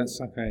true. That's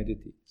Sakaya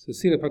Ditti. So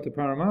Silabbata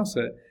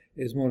Paramasa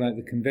is more like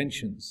the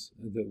conventions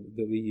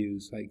that we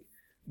use. Like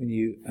when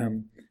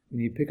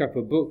you pick up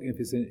a book, if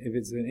it's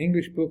an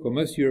English book or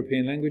most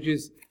European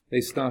languages,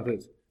 they start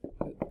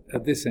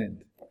at this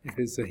end. If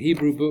it's a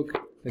Hebrew book,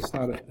 they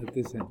start at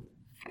this end.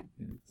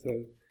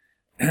 So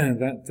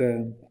that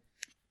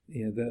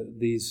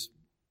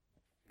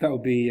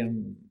would be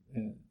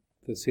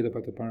the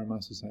Silabbata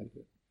Paramasa side of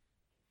it.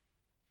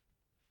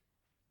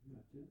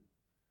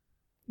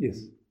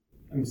 Yes.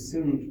 I'm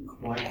still not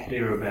quite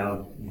clear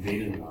about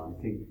Vedana.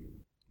 I think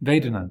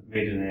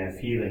Vedana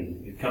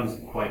feeling. It comes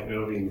quite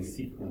early in the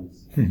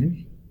sequence.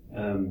 Mm-hmm.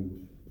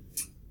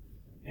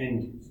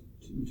 And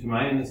to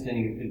my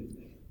understanding,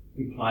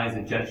 it implies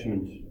a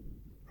judgment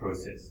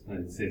process,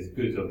 and it says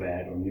good or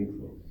bad or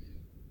neutral.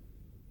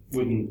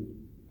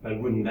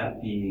 Wouldn't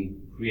that be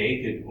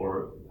created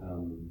or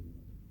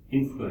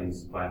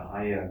influenced by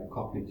higher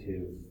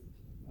cognitive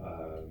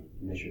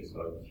measures?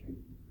 So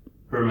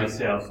for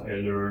myself, I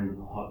learn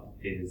what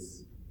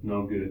is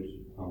no good,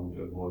 how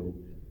to avoid it,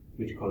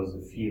 which causes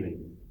a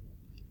feeling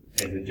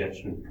as a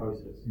judgment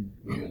process.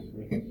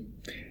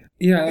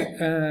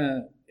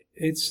 Yeah,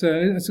 it's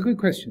a good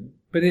question,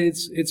 but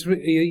it's I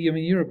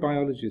mean, you're a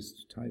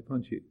biologist type,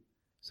 aren't you?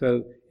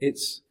 So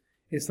it's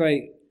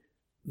like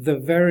the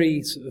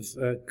very sort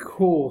of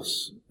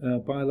coarse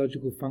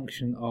biological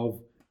function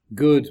of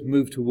good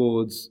move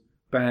towards,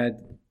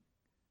 bad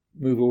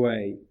move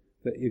away,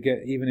 that you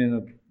get even in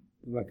a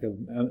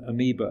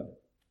amoeba,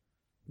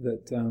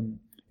 that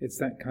it's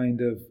that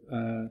kind of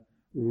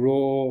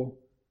raw,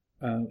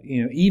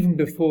 even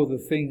before the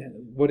thing,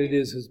 what it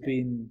is has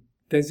been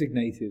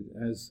designated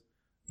as,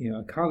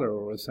 a color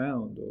or a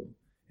sound, or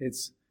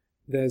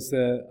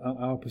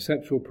our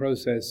perceptual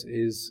process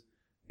is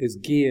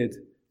geared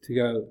to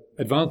go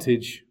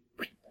advantage,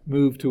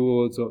 move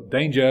towards, or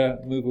danger,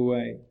 move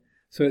away.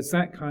 So it's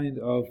that kind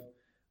of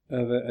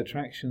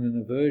attraction and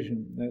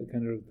aversion, that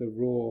kind of the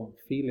raw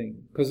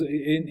feeling. Because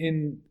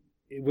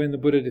when the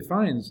Buddha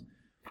defines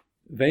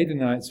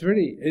Vedana, it's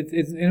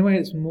in a way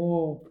it's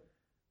more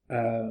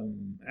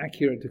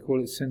accurate to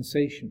call it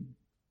sensation.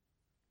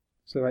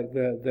 So like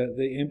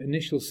the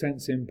initial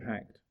sense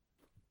impact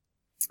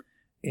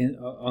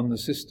on the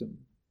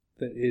system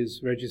that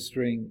is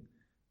registering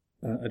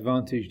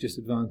advantage,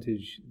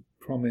 disadvantage,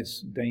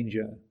 promise,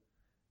 danger,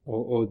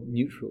 or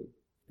neutral.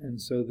 And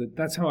so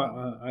that's how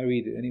I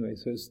read it anyway.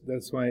 So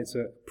that's why it's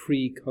a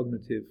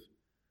pre-cognitive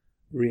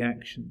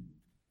reaction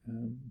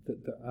that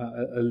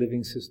a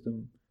living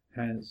system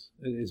has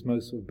at its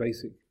most sort of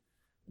basic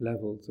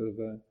level, sort of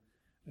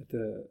at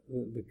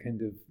the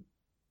kind of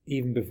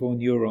even before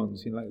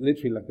neurons, like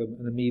literally like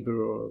an amoeba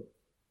or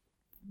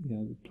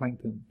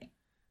plankton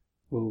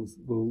will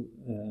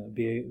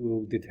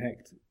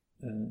detect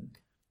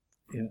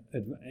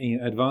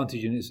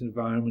advantage in its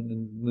environment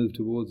and move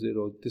towards it,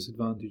 or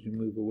disadvantage and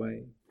move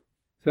away.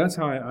 So that's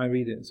how I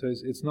read it. So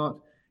it's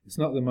not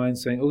the mind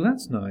saying, "Oh,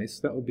 that's nice.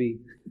 That would be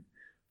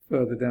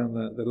further down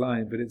the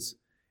line." But it's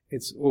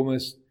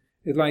almost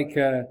like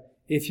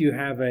if you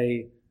have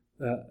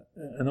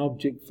an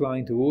object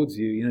flying towards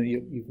you.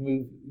 You've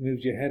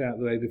moved your head out of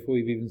the way before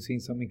you've even seen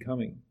something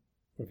coming.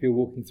 Or if you're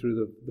walking through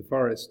the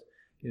forest,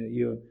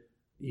 you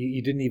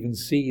didn't even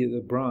see the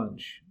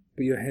branch,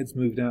 but your head's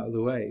moved out of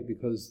the way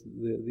because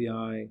the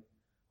eye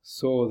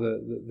saw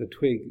the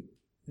twig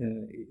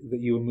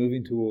that you were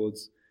moving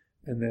towards,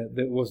 and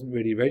that wasn't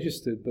really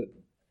registered, but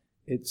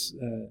it's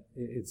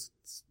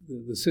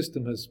the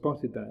system has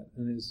spotted that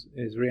and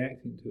is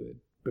reacting to it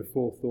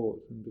before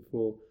thought and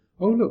before,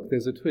 oh look,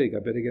 there's a twig, I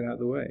better get out of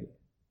the way.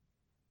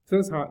 So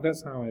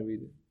that's how I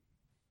read it.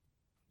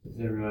 Is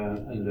there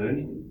a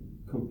learning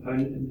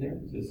component in there?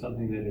 Is there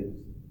something that is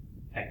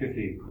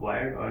actively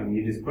acquired? I mean,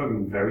 you're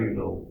describing very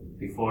low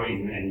before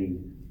even any.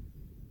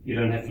 You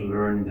don't have to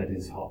learn that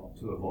it's hot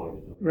to avoid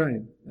it.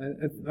 Right.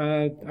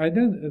 I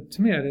don't.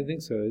 To me, I don't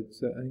think so.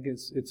 I think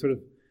it's sort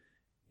of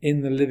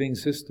in the living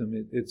system.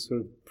 It's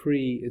sort of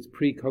It's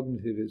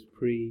precognitive. It's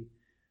pre.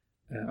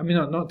 I mean,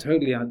 not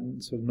totally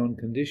sort of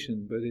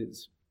non-conditioned, but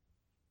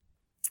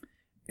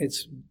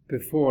it's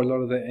before a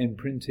lot of the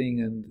imprinting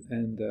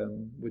and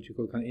what you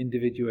call kind of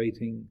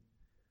individuating.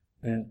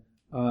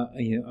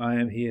 I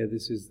am here.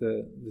 This is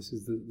the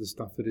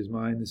stuff that is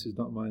mine. This is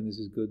not mine. This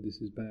is good.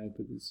 This is bad.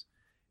 But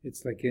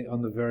it's like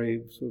on the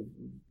very sort of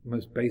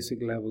most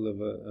basic level of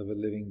a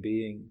living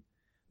being,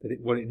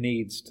 that what it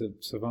needs to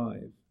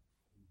survive.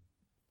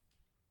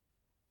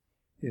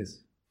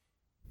 Yes.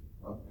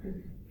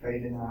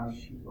 Vedana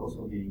should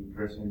also be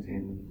present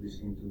in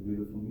listening to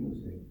beautiful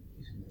music,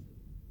 isn't it?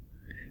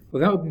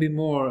 Well, that would be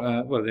more.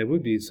 There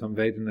would be some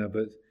Vedana,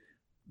 but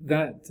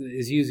that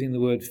is using the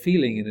word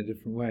feeling in a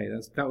different way.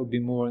 That would be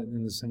more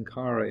in the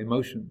Sankhara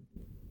emotion.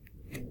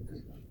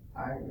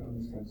 I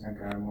understand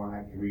Sankhara more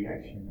like the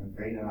reaction, and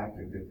Vedana like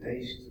the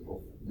taste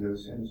of the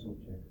sense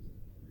object.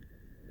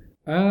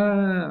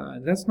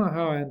 That's not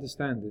how I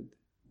understand it.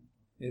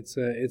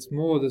 It's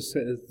more the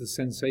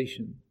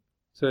sensation.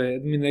 So I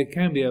mean, there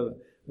can be a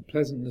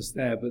pleasantness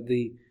there, but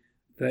the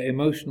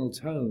emotional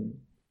tone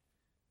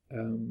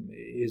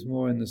is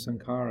more in the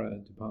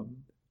Sankhara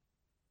department.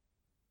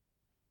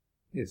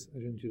 Yes,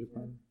 Ajahn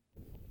Judapani.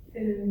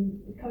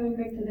 Coming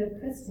back to that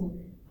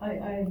question,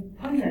 I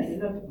pondered a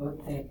lot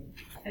about that,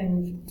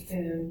 and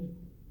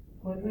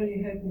what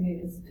really helped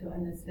me is to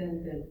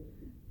understand that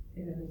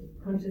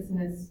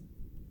consciousness,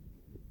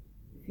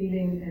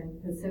 feeling,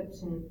 and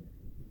perception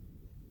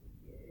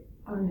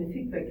are in a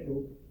feedback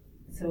loop.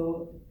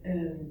 So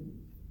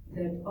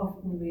that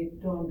often we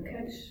don't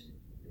catch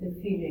the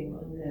feeling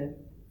on the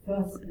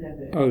first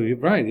level. Oh, you're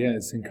right. Yeah,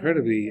 it's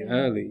incredibly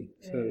early.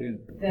 So yeah.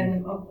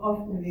 Then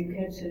often we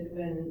catch it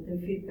when the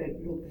feedback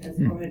loop has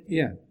already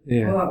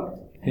worked,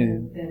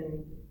 and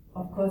then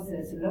of course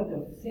there's a lot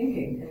of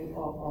thinking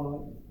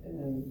or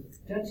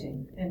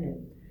judging in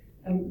it.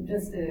 I mean,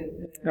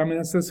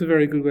 that's a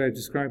very good way of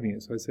describing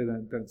it. So I say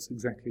that's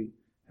exactly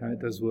how it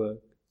does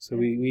work. So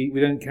we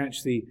don't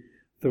catch the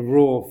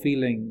raw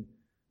feeling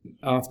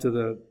after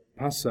the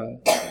pasa,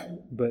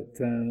 but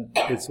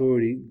it's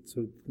already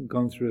sort of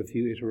gone through a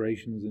few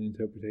iterations and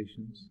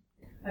interpretations.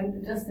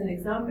 And just an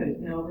example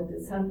now with the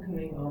sun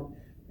coming out,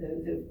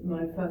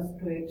 my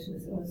first reaction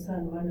is, oh,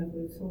 sun,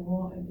 wonderful, so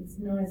warm, and it's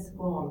nice,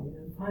 warm.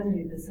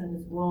 Finally the sun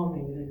is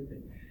warming a little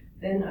bit.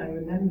 Then I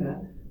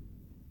remember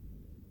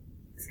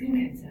skin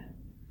cancer.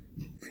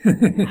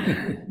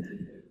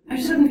 I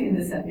shouldn't be in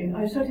the sun.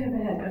 I should have a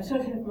head. I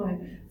should have my.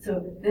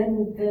 So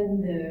then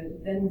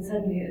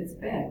suddenly it's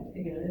bad.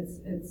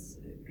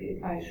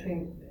 I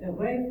shrink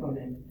away from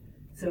it.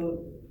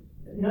 So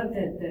not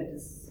that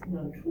is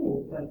not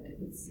true, but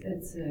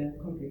it's a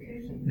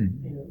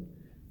complication.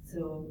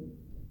 So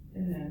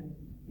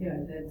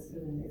that's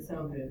an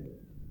example.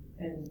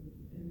 And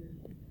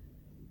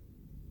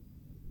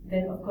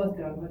then of course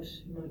there are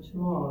much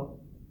more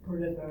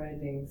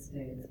proliferating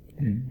states.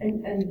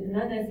 And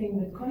another thing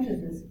with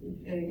consciousness,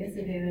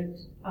 yesterday I had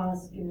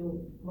asked,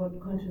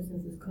 what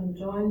consciousness is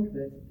conjoined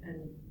with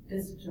and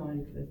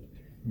disjoined with.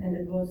 And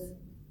it was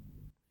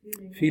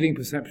feeling,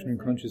 perception, and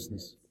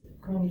consciousness.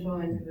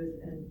 Conjoined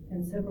with and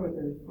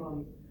inseparable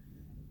from.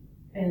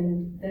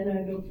 And then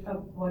I looked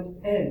up what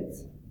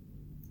else.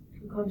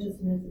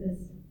 Consciousness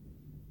is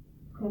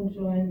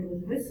conjoined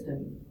with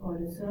wisdom or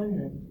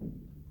discernment.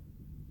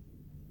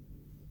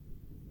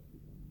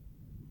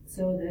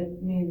 So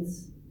that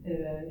means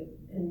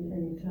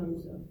in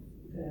terms of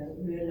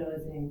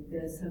realizing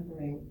their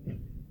suffering.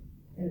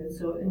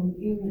 So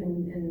even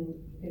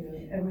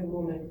in every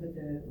moment with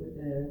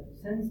the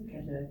sense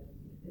pleasure,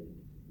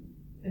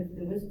 if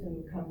the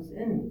wisdom comes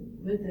in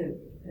with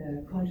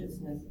the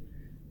consciousness,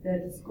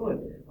 that is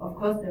good. Of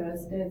course, there are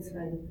states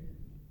when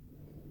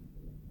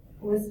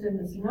wisdom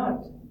is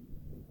not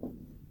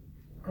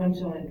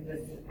conjoined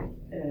with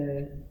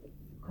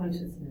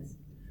consciousness.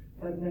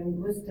 But when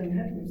wisdom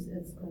happens,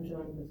 it's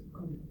conjoined with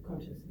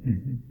consciousness.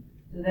 Mm-hmm.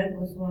 So that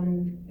was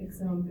one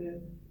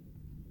example.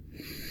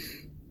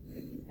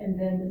 And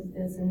then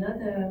there's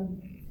another,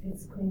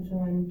 it's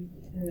conjoined,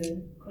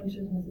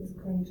 consciousness is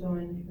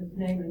conjoined with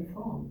name and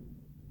form.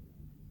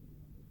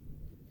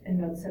 And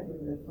not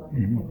separable from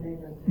name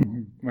and form.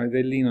 Mm-hmm. Right,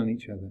 they lean on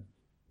each other.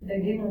 They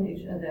lean on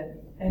each other.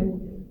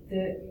 And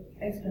the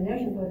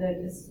explanation for that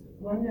is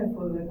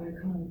wonderful, but I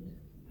can't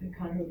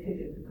repeat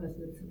it because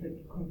it's a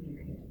bit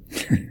complicated.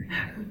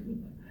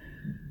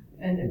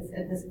 And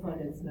at this point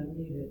it's not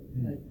needed.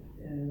 But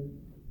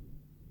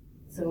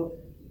so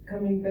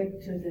coming back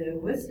to the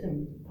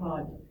wisdom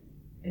part,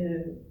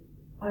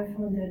 I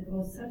found that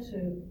was such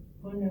a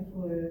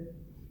wonderful.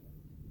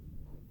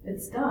 It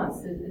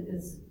starts.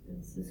 It's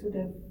the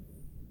Sutta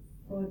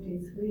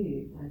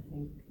 43, I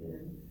think.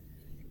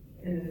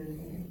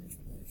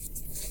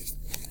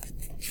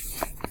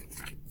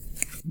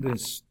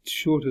 this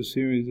shorter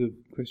series of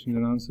questions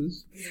and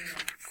answers.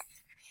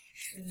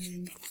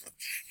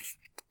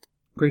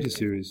 Greater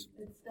series.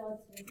 It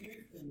starts with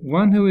wisdom.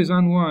 One who is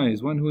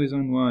unwise, one who is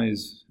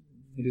unwise.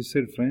 It is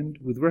said, friend,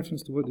 with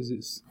reference to what is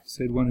it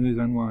said, one who is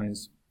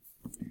unwise.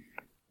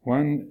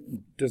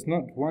 One does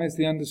not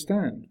wisely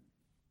understand.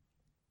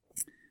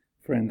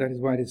 Friend, that is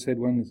why it is said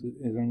one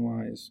is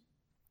unwise.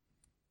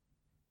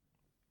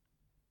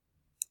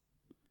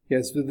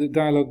 Yes, with the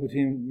dialogue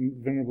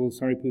between Venerable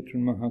Sariputra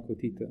and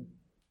Mahakotita.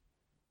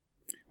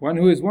 One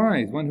who is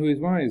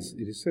wise,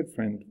 it is said,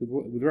 friend,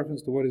 with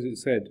reference to what is it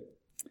said.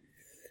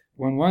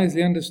 One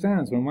wisely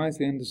understands, one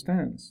wisely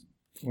understands.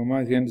 One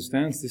wisely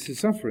understands this is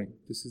suffering.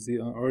 This is the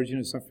origin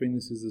of suffering,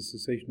 this is the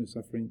cessation of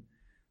suffering.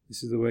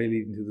 This is the way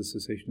leading to the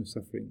cessation of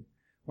suffering.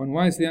 One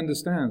wisely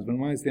understands,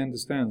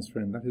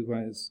 friend. That is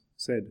why it's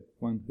said,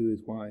 one who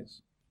is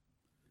wise.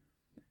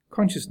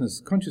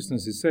 Consciousness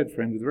is said,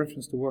 friend, with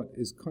reference to what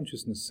is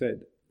consciousness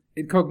said.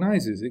 It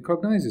cognizes,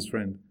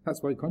 friend.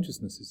 That's why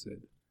consciousness is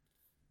said.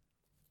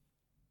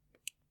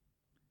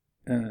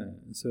 I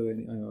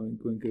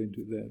won't go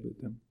into it there,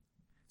 but...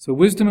 So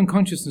wisdom and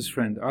consciousness,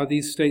 friend, are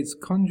these states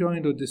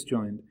conjoined or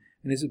disjoined?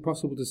 And is it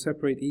possible to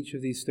separate each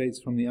of these states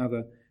from the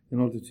other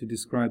in order to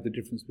describe the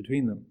difference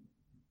between them?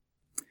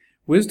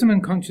 Wisdom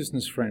and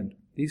consciousness, friend,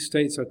 these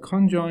states are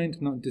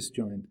conjoined, not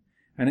disjoined,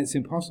 and it's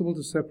impossible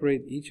to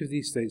separate each of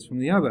these states from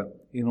the other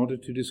in order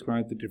to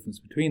describe the difference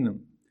between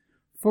them.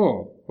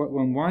 For what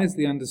one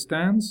wisely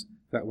understands,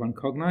 that one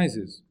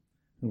cognizes,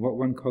 and what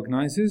one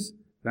cognizes,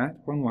 that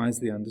one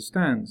wisely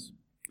understands.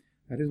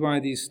 That is why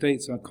these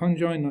states are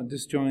conjoined, not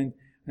disjoined,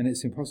 and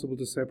it's impossible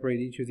to separate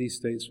each of these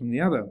states from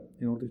the other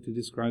in order to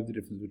describe the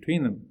difference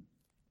between them.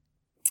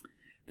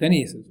 Then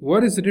he says,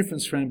 what is the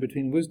difference, friend,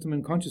 between wisdom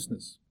and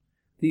consciousness?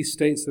 These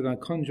states that are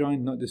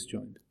conjoined, not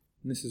disjoined.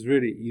 And this is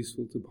really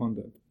useful to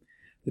ponder.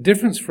 The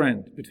difference,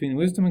 friend, between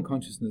wisdom and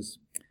consciousness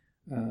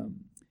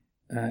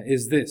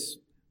is this.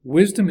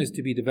 Wisdom is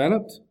to be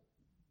developed,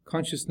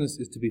 consciousness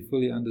is to be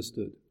fully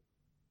understood.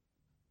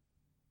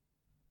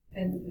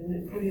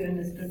 And fully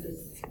understood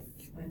is,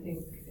 I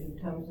think, in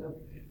terms of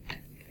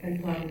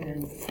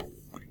impermanence.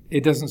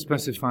 It doesn't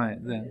specify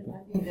it there.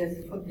 I think there's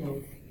a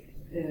footnote,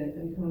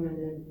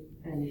 impermanent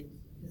and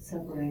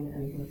suffering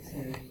and not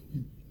self.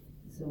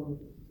 So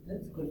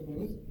that's good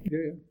news.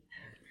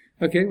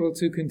 Yeah. Okay, well,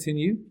 to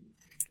continue.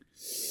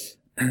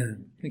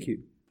 Thank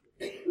you.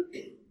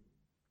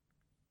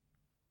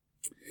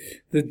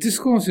 The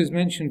discourses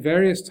mention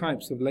various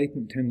types of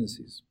latent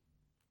tendencies.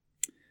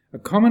 A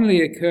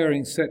commonly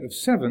occurring set of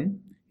 7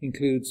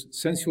 includes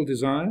sensual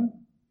desire,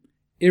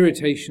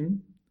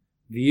 irritation,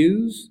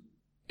 views,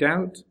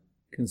 doubt,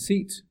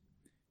 conceit,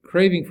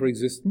 craving for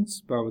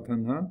existence,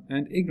 bhavatanha,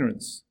 and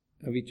ignorance,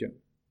 avijja.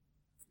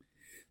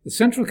 The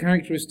central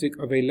characteristic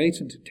of a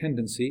latent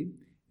tendency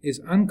is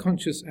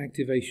unconscious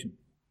activation.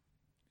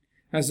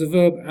 As the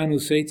verb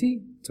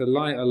anuseti, to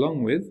lie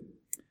along with,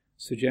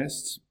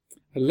 suggests,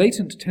 a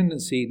latent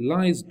tendency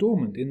lies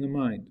dormant in the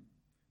mind,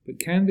 but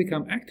can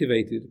become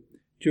activated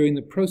during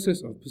the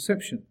process of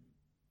perception.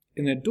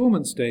 In their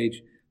dormant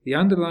stage, the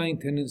underlying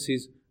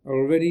tendencies are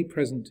already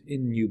present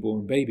in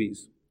newborn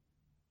babies.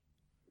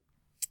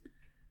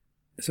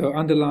 So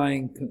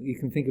underlying, you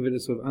can think of it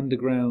as sort of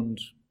underground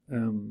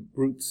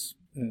roots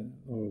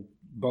or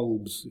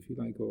bulbs, if you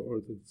like,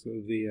 or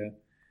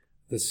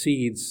the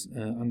seeds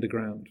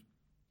underground.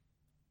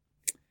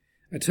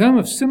 A term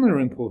of similar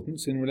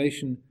importance in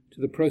relation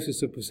to the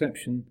process of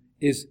perception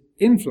is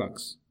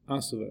influx,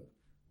 asava,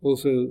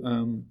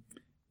 also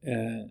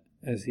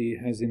as he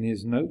has in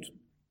his note.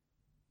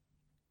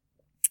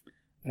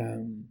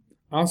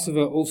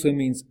 Asava also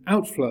means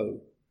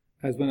outflow,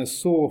 as when a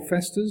sore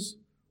festers,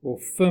 or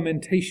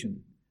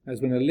fermentation, as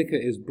when a liquor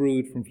is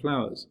brewed from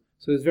flowers.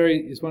 So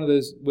it's one of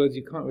those words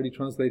you can't really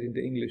translate into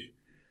English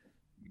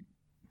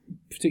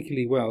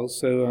particularly well.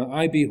 So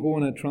I.B.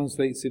 Horner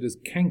translates it as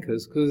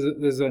cankers, because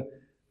there's a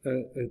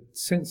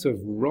sense of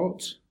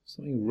rot,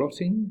 something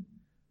rotting,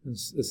 and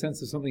a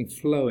sense of something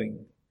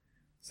flowing.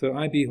 So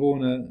I.B.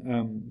 Horner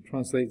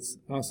translates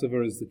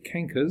asava as the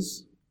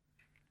cankers,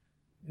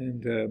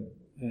 and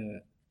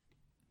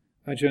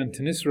Ajahn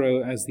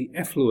Thanissaro as the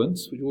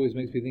effluence, which always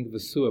makes me think of a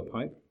sewer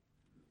pipe.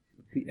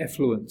 The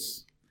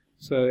effluence.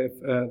 So if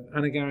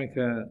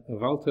Anagarika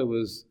Valta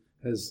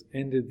has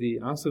ended the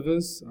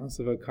asavas,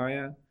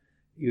 asavakaya,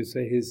 you would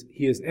say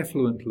he is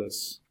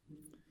effluentless,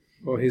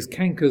 or his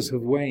cankers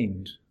have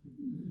waned.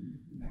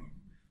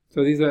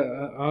 So these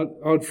are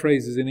odd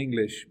phrases in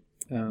English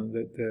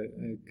that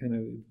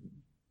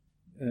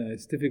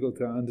it's difficult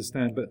to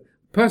understand. But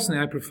personally,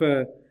 I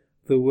prefer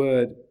the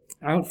word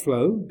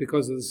outflow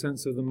because of the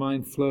sense of the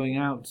mind flowing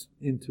out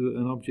into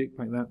an object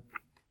like that.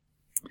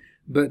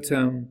 But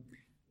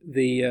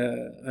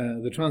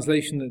the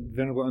translation that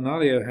Venerable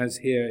Analayo has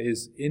here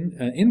is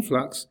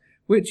influx,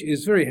 which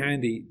is very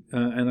handy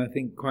and I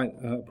think quite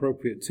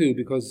appropriate too,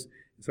 because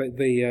it's like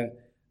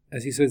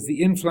as he says,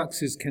 the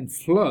influxes can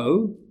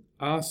flow,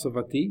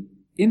 asavati,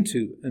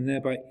 into and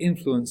thereby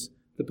influence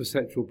the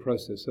perceptual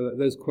process, so that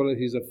those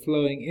qualities are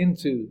flowing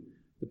into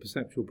the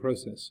perceptual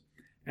process.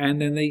 And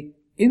then they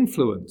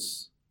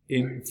influence,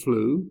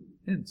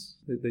 influence,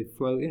 they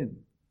flow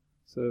in.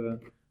 So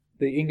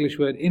the English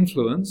word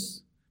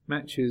influence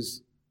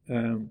matches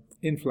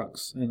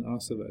influx and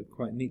asava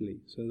quite neatly.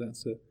 So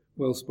that's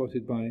well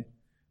spotted by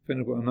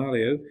Venerable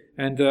Analayo.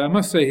 And I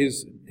must say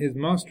his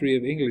mastery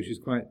of English is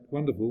quite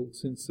wonderful,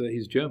 since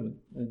he's German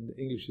and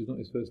English is not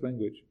his first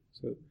language.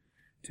 So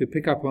to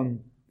pick up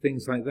on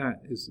things like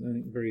that is, I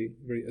think, very,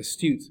 very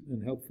astute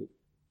and helpful.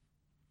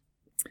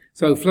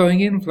 So flowing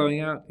in, flowing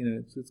out,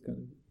 it's kind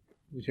of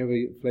whichever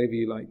flavour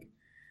you like.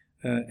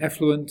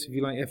 Effluent, if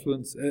you like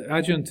effluence.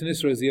 Ajahn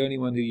Thanissaro is the only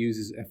one who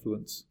uses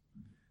effluence.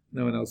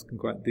 No one else can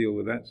quite deal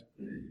with that.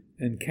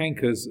 And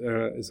cankers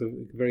is a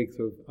very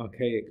sort of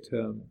archaic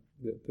term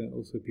that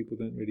also people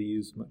don't really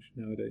use much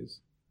nowadays.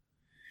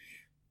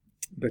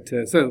 But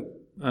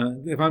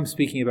if I'm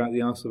speaking about the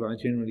asava, I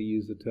generally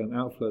use the term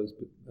outflows,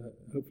 but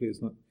hopefully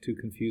it's not too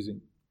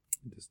confusing.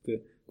 Just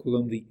call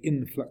them the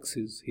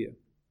influxes here.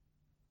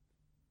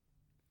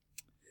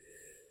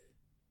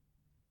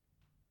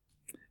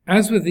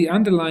 As with the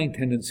underlying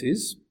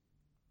tendencies,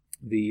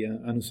 the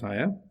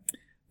anusaya,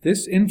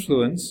 this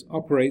influence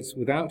operates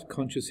without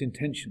conscious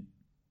intention.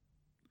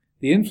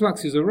 The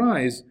influxes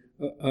arise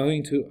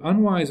owing to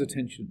unwise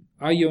attention,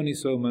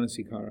 ayoniso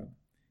manasikara,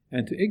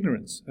 and to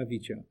ignorance,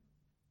 avijja.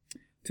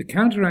 To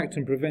counteract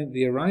and prevent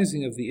the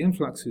arising of the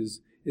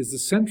influxes is the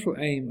central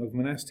aim of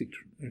monastic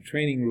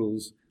training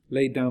rules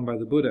laid down by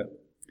the Buddha,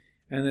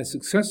 and their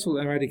successful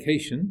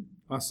eradication,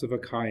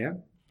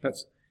 asavakaya,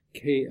 that's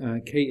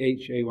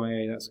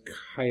Khaya, that's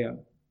kaya.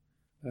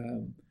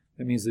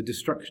 That means the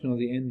destruction or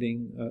the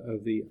ending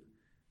of the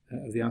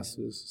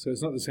asavas. So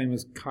it's not the same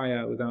as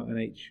kaya without an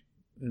H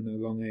and a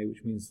long A,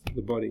 which means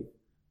the body.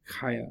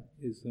 Kaya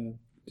is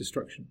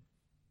destruction.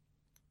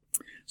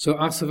 So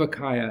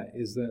asavakaya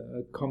is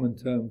a common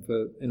term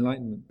for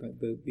enlightenment, like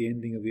the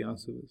ending of the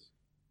asavas.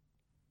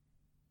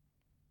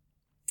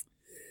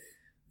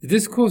 The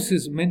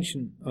discourses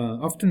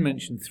often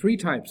mention three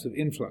types of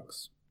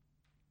influx.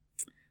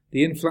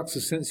 The influx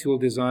of sensual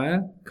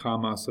desire,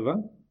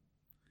 kamasava,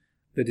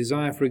 the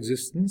desire for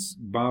existence,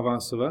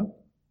 bhavasava,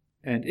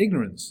 and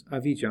ignorance,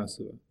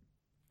 avijjasava.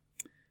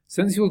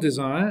 Sensual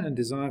desire and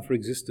desire for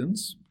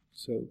existence,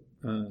 so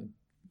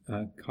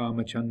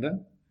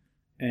kamachanda,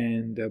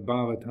 and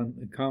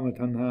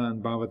kamatanha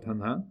and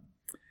bhavatanha,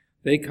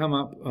 they come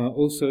up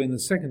also in the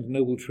second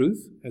noble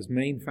truth as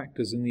main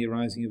factors in the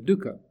arising of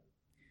dukkha.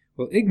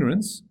 While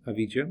ignorance,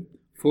 avijja,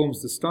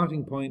 forms the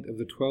starting point of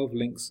the 12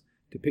 links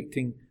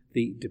depicting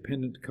the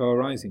dependent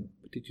co-arising,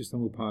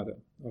 paticca-samuppada,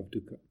 of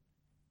dukkha.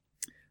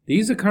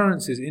 These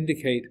occurrences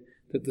indicate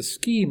that the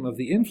scheme of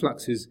the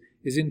influxes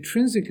is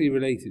intrinsically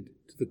related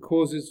to the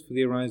causes for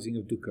the arising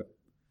of dukkha.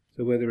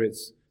 So whether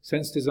it's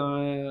sense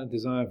desire,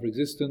 desire for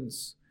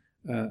existence,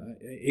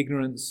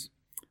 ignorance,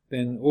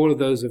 then all of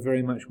those are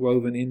very much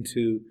woven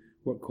into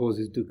what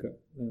causes dukkha,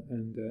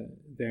 and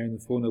they're in the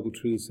Four Noble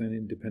Truths and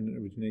in dependent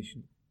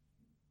origination.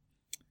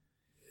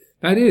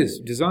 That is,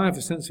 desire for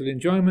sensual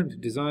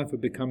enjoyment, desire for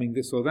becoming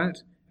this or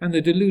that, and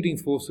the deluding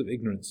force of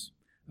ignorance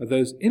are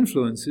those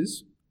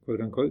influences,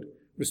 quote-unquote,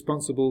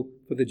 responsible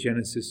for the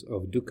genesis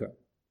of dukkha.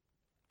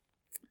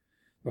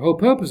 The whole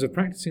purpose of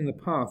practicing the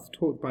path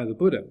taught by the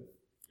Buddha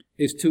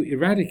is to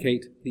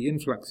eradicate the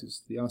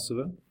influxes, the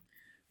asava,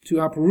 to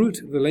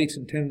uproot the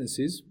latent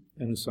tendencies,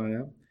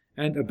 anusaya,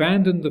 and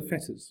abandon the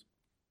fetters.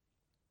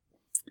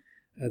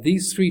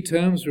 These three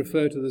terms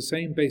refer to the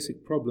same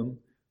basic problem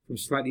from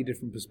slightly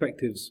different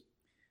perspectives,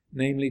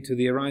 namely to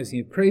the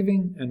arising of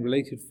craving and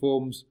related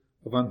forms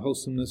of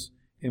unwholesomeness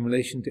in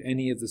relation to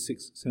any of the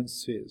 6 sense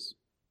spheres.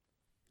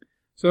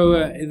 So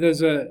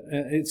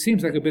it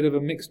seems like a bit of a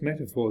mixed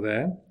metaphor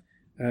there,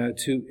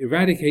 to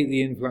eradicate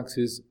the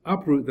influxes,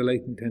 uproot the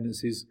latent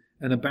tendencies,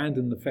 and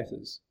abandon the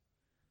fetters.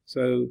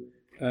 So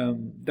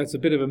that's a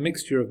bit of a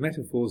mixture of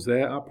metaphors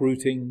there,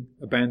 uprooting,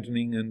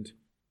 abandoning, and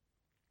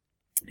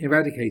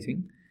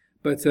eradicating.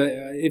 But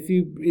if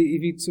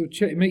you sort of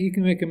check, you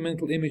can make a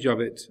mental image of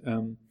it,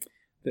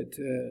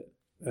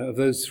 of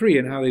those three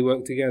and how they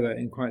work together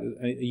in quite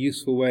a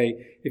useful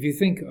way. If you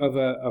think of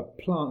a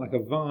plant like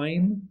a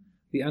vine,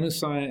 the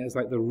anusaya is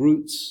like the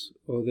roots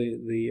or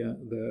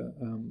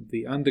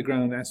the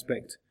underground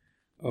aspect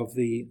of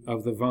the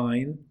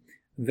vine.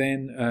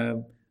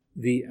 Then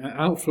the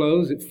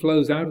outflows, it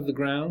flows out of the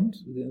ground.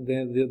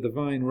 The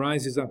vine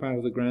rises up out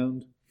of the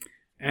ground,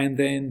 and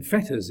then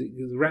fetters. It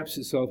wraps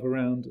itself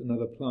around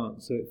another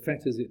plant. So it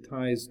fetters. It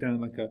ties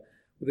down like what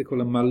they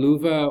call a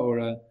maluva, or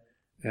a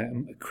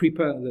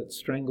creeper that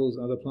strangles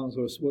other plants,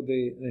 or what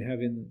they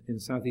have in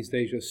Southeast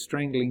Asia, a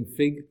strangling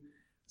fig.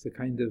 It's a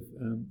kind of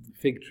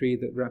fig tree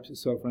that wraps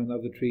itself around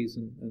other trees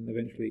and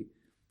eventually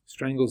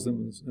strangles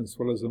them and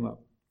swallows them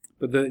up.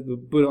 But the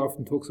Buddha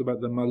often talks about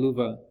the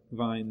maluva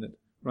vine that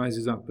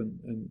rises up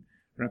and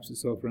wraps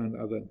itself around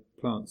other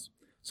plants.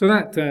 So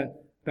that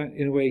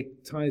in a way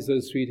ties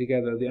those three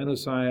together: the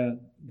anusaya,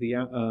 the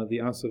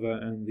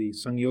asava, and the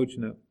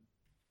sangyojana.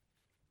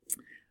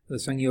 The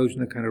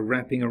sangyojana kind of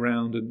wrapping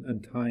around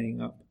and tying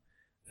up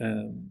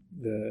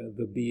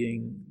the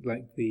being,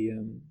 like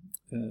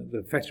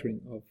the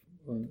fettering of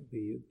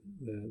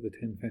the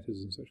 10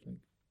 fetters and such like.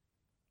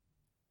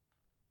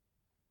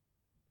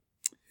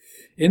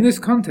 In this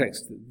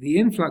context, the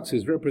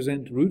influxes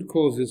represent root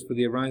causes for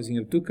the arising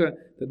of dukkha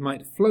that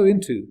might flow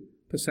into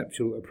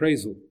perceptual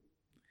appraisal.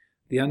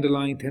 The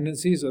underlying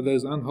tendencies are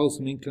those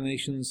unwholesome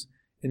inclinations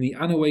in the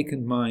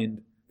unawakened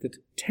mind that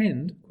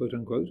tend, quote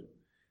unquote,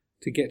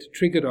 to get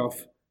triggered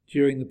off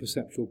during the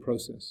perceptual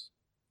process.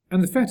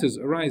 And the fetters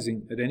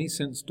arising at any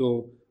sense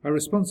door are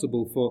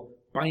responsible for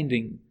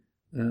binding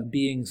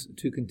beings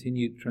to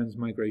continued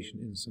transmigration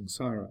in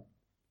samsara.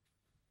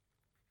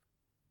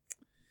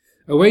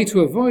 A way to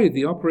avoid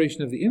the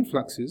operation of the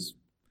influxes,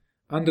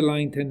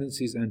 underlying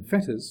tendencies and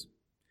fetters,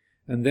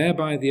 and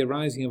thereby the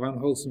arising of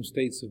unwholesome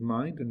states of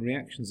mind and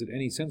reactions at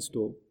any sense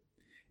door,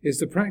 is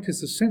the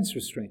practice of sense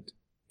restraint,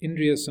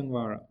 indriya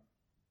samvara.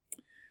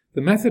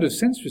 The method of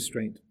sense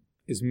restraint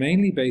is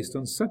mainly based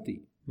on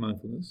sati,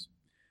 mindfulness,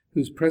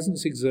 whose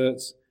presence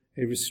exerts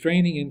a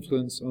restraining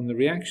influence on the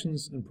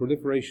reactions and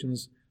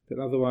proliferations that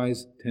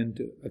otherwise tend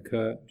to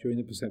occur during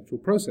the perceptual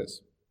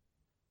process.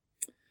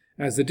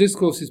 As the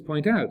discourses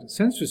point out,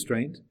 sense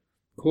restraint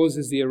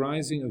causes the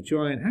arising of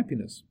joy and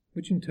happiness,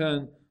 which in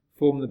turn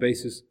form the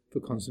basis for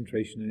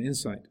concentration and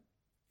insight.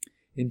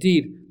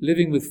 Indeed,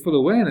 living with full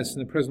awareness in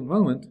the present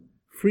moment,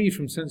 free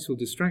from sensual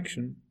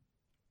distraction,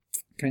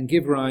 can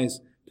give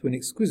rise to an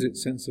exquisite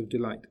sense of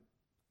delight.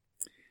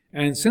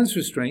 And sense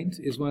restraint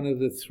is one of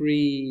the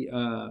 3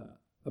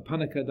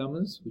 apanaka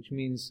dhammas, which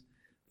means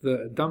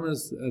the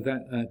dhammas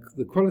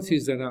the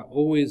qualities that are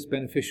always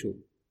beneficial.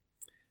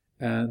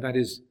 That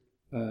is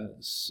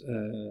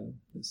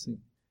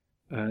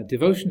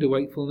devotion to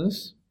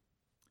wakefulness,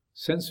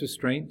 sense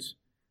restraint,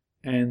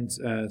 and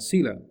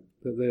sila.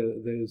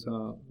 Those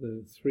are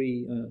the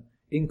 3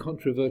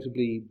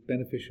 incontrovertibly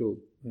beneficial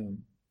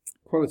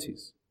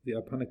qualities, the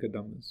apanaka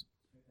dhammas.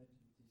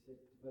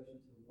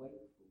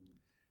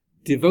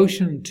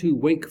 Devotion to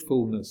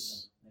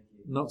wakefulness,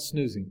 not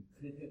snoozing.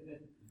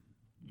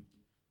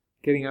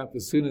 Getting up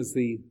as soon as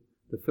the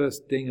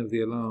first ding of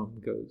the alarm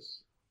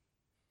goes.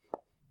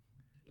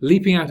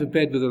 Leaping out of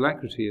bed with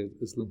alacrity,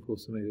 as Luang Por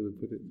Sumedho would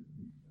put it.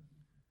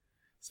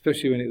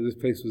 Especially when this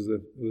place was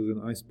an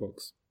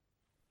icebox.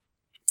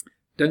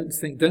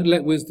 Don't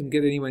let wisdom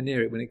get anywhere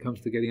near it when it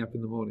comes to getting up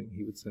in the morning,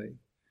 he would say.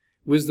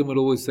 Wisdom would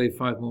always say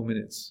 5 more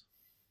minutes.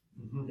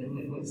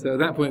 So at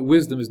that point,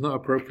 wisdom is not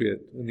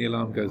appropriate when the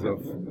alarm goes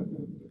off.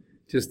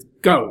 Just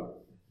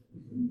go!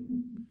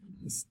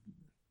 It's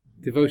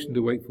devotion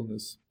to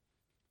wakefulness.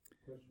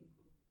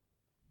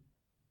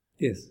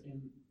 Yes?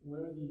 And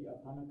where are the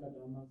apanaka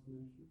dhammas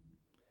mentioned?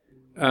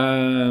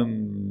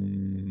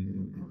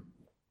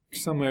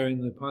 Somewhere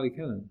in the Pali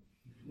Canon.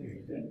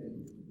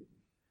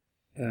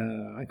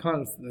 I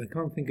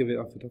can't think of it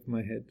off the top of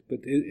my head,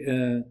 but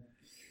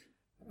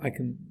I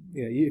can.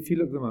 Yeah, if you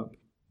look them up,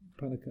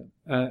 apanaka.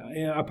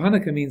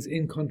 Apanaka means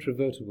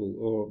incontrovertible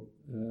or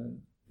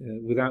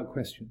without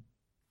question.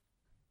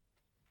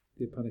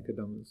 The apanaka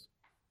dhammas.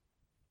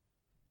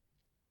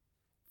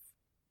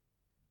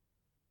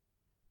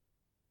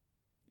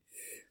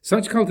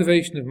 Such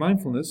cultivation of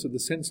mindfulness at the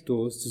sense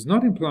doors does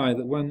not imply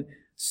that one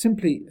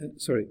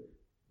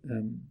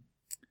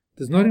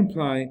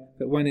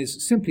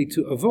is simply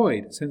to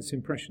avoid sense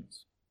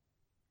impressions.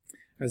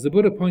 As the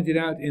Buddha pointed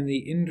out in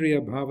the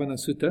Indriya Bhavana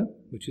Sutta,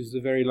 which is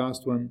the very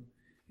last one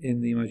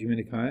in the Majjhima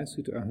Nikaya,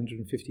 Sutta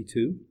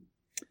 152,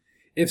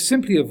 if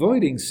simply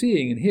avoiding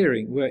seeing and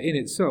hearing were in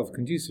itself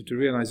conducive to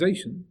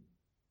realization,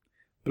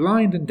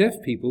 blind and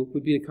deaf people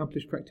would be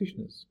accomplished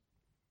practitioners,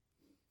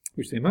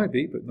 which they might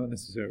be, but not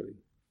necessarily.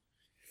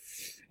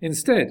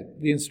 Instead,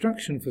 the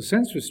instruction for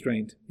sense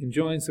restraint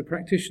enjoins the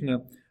practitioner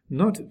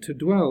not to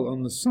dwell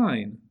on the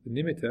sign, the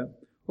nimitta,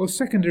 or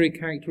secondary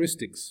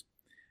characteristics,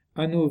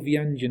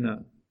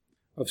 anuvyanjana,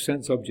 of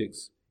sense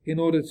objects, in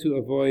order to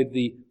avoid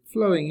the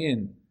flowing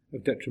in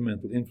of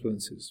detrimental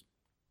influences.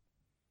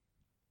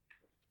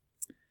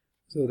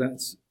 So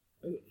that's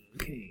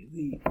okay.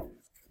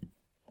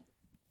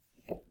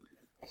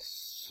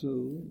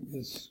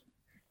 This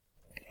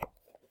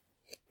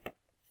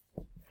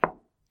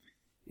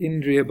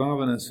Indriya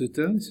Bhavana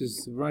Sutta. This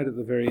is right at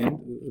the very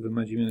end of the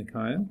Majjhima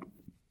Nikaya.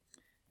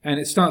 And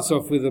it starts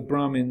off with a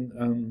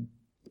Brahmin,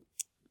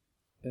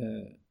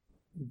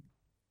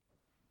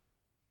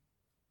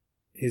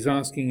 he's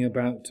asking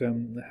about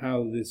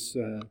how this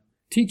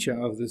teacher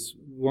of this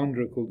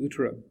wanderer called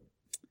Uttara,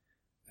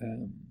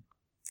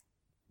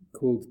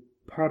 called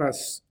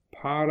Parasarya.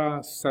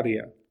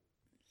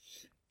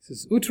 He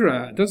says,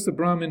 Uttara, does the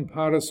Brahmin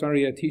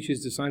Parasarya teach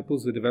his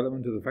disciples the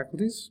development of the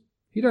faculties?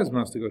 He does,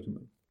 Master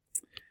Gotama.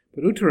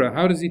 But Uttara,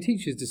 how does he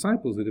teach his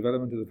disciples the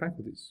development of the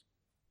faculties?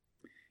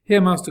 Here,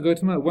 Master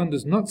Gotama, one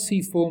does not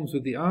see forms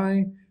with the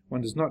eye,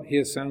 one does not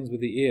hear sounds with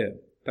the ear.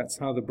 That's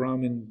how the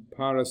Brahmin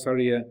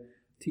Parasarya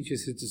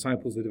teaches his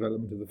disciples the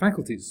development of the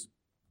faculties.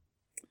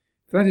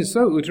 If that is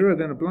so, Uttara,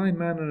 then a blind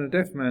man and a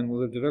deaf man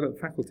will have developed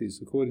faculties,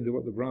 according to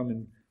what the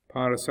Brahmin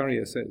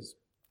Parasarya says.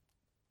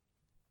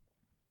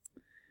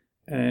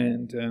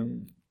 And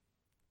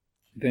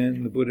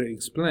then the Buddha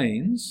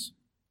explains,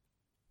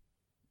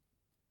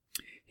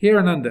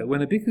 Hereafter,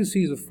 when a bhikkhu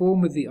sees a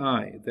form with the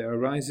eye, there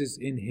arises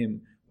in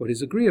him what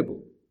is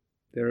agreeable.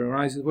 There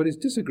arises what is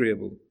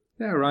disagreeable.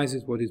 There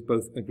arises what is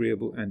both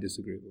agreeable and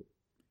disagreeable.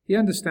 He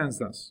understands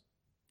thus.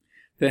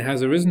 There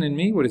has arisen in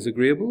me what is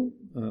agreeable,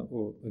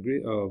 or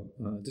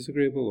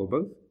disagreeable, or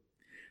both.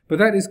 But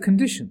that is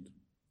conditioned,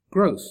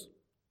 gross,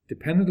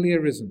 dependently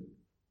arisen.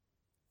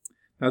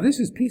 Now this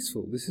is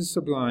peaceful, this is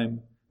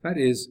sublime, that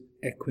is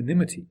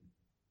equanimity.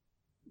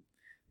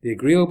 The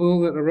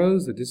agreeable that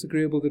arose, the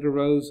disagreeable that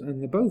arose,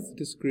 and the both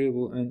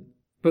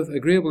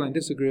agreeable and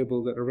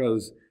disagreeable that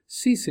arose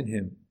cease in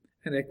him,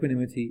 and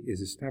equanimity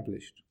is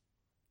established.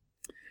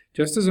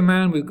 Just as a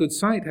man with good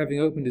sight, having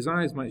opened his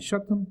eyes, might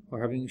shut them,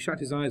 or having shut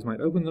his eyes might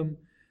open them,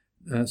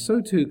 so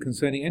too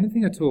concerning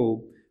anything at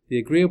all, the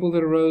agreeable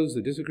that arose,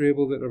 the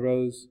disagreeable that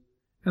arose,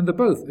 and the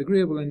both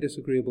agreeable and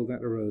disagreeable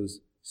that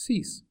arose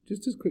cease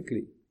just as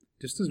quickly,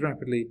 just as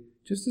rapidly,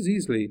 just as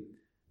easily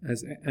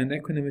as an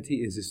equanimity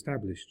is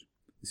established.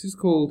 This is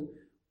called,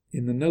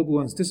 in the Noble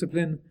One's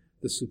discipline,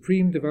 the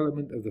supreme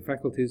development of the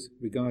faculties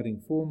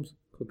regarding forms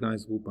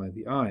cognizable by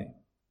the eye,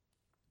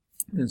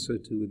 and so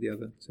too with the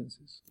other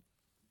senses.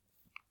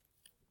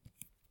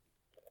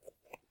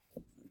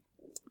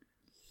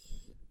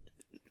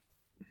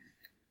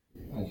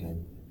 Okay.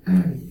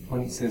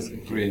 When it says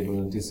agreeable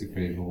and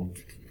disagreeable,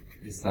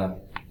 does that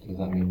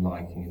mean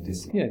liking and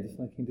disliking? Yeah,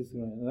 disliking,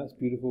 disagreeing. That's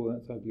beautiful,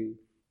 that's ugly.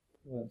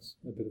 Well, that's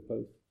a bit of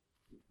both.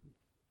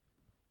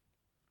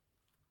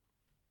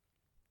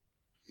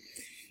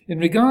 In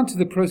regard to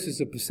the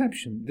process of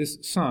perception, this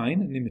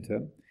sign,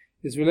 nimitta,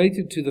 is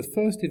related to the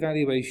first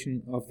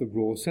evaluation of the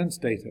raw sense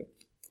data,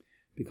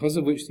 because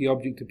of which the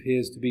object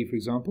appears to be, for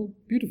example,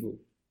 beautiful,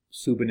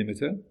 subha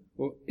nimitta,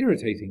 or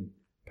irritating,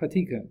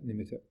 patika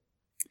nimitta,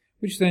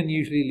 which then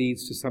usually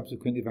leads to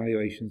subsequent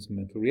evaluations and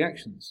mental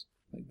reactions.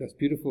 Like, that's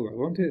beautiful, I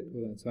want it,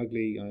 or that's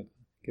ugly, I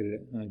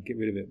get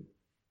rid of it.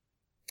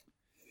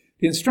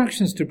 The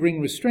instructions to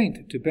bring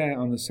restraint to bear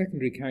on the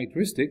secondary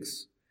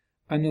characteristics,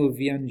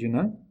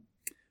 anuvyanjana,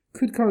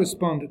 could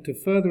correspond to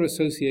further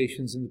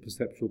associations in the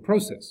perceptual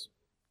process,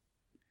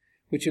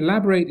 which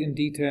elaborate in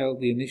detail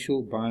the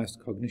initial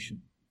biased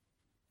cognition.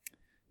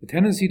 The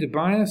tendency to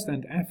biased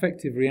and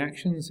affective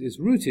reactions is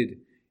rooted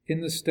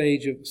in the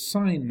stage of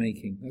sign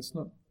making. That's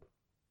not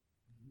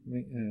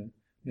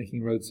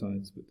making road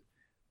signs, but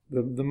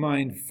the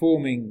mind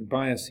forming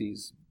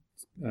biases,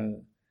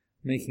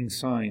 making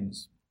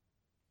signs.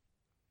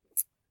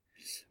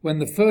 When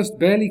the first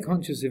barely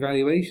conscious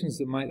evaluations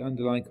that might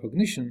underlie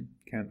cognition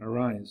can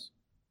arise.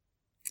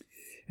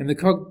 In the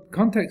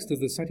context of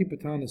the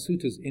Satipatthana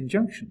Suta's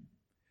injunction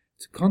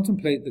to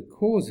contemplate the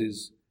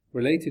causes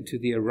related to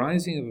the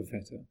arising of a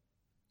fetter,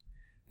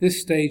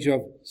 this stage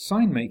of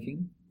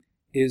sign-making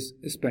is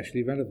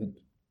especially relevant.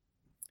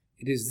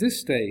 It is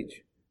this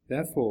stage,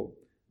 therefore,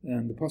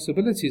 and the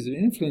possibilities of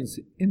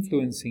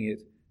influencing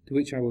it to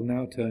which I will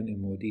now turn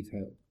in more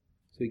detail.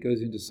 So he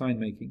goes into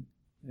sign-making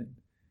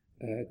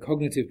and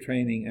cognitive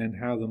training and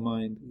how the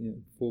mind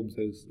forms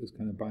those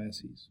kind of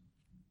biases.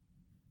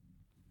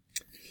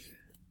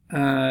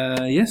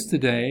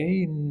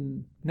 Yesterday,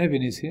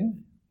 Nevin is here.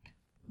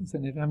 Is that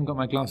Nevin? I haven't got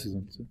my glasses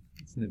on, so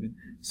it's Nevin.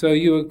 So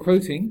you were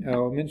quoting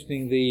or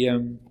mentioning the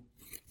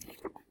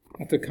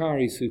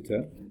Atthakari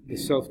Sutta, the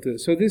self.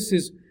 So this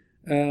is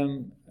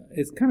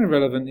it's kind of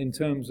relevant in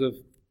terms of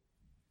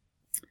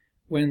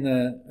when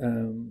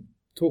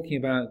talking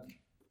about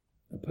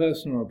a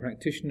person or a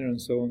practitioner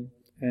and so on.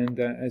 And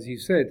as you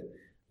said,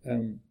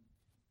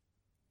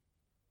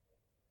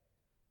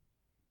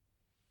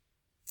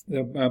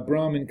 the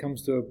Brahmin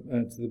comes to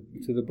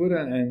the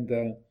Buddha,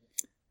 and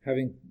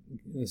having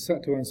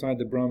sat to one side,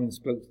 the Brahmin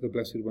spoke to the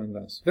Blessed One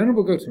thus: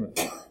 Venerable Gautama,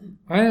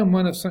 I am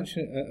one of such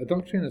a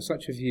doctrine, of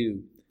such a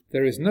view.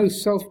 There is no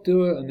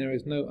self-doer and there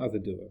is no other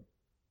doer.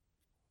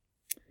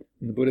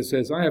 And the Buddha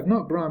says, I have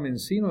not, Brahmin,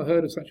 seen or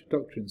heard of such a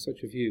doctrine,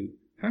 such a view.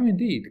 How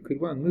indeed could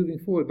one, moving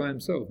forward by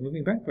himself,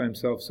 moving back by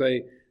himself,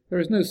 say, there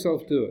is no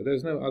self-doer, there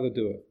is no other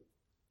doer?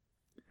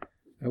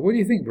 What do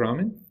you think,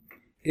 Brahmin?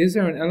 Is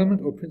there an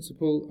element or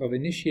principle of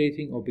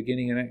initiating or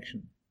beginning an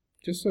action?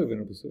 Just so,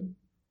 Venerable Sir.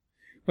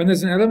 When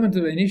there's an element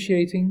of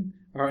initiating,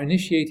 are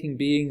initiating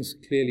beings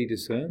clearly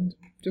discerned?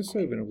 Just so,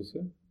 Venerable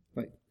Sir.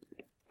 Like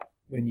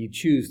when you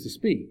choose to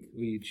speak,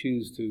 or you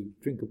choose to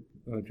drink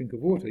of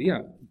water,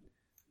 yeah.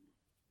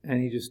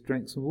 And you just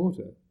drank some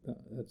water.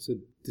 That's a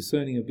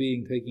discerning a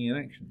being taking an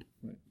action.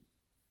 Right?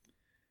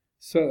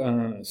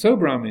 So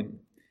Brahmin,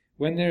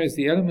 when there is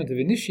the element of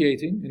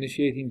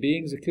initiating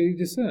beings are clearly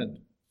discerned.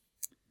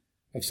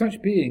 Of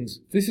such beings,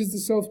 this is the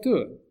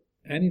self-doer,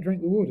 and he drank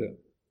the water.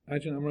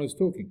 Ajahn Amaro is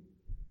talking.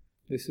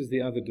 This is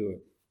the other doer.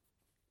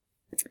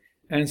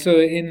 And so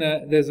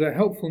there's a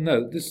helpful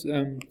note. This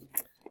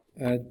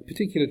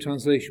particular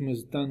translation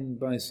was done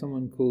by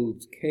someone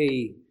called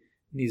K.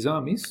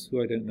 Nizamis,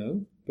 who I don't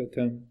know, but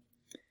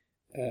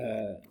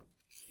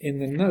in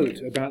the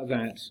note about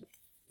that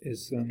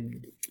is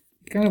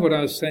kind of what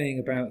I was saying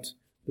about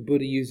the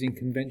Buddha using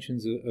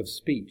conventions of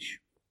speech.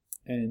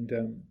 And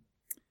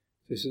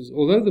This is,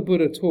 although the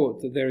Buddha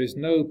taught that there is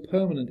no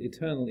permanent,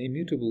 eternal,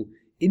 immutable,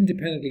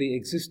 independently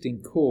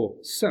existing core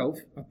self,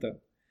 atta,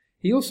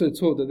 he also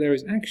taught that there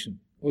is action,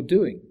 or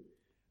doing,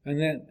 and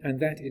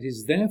that it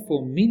is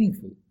therefore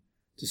meaningful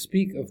to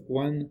speak of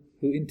one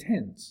who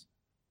intends,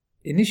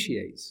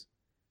 initiates,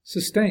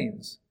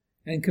 sustains,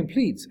 and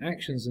completes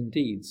actions and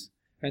deeds,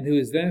 and who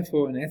is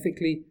therefore an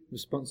ethically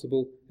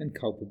responsible and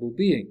culpable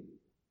being.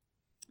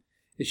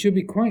 It should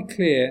be quite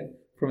clear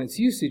from its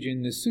usage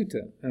in the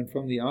sutta and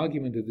from the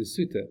argument of the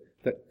sutta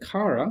that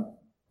kara,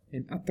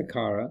 in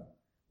attakara,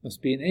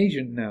 must be an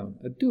agent noun,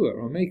 a doer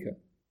or maker.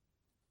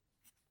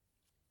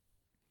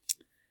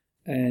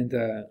 And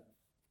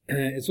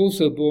it's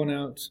also borne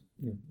out,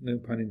 no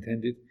pun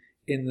intended,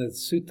 in the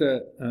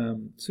sutta,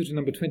 sutta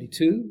number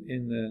 22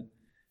 in the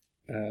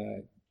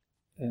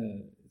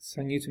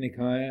Samyutta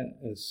Nikaya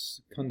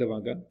as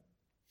Khandavagga,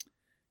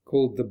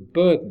 called the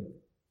burden,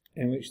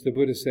 in which the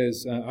Buddha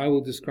says, I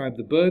will describe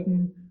the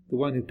burden, the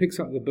one who picks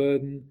up the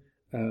burden,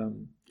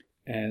 and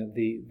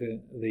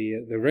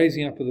the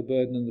raising up of the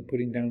burden and the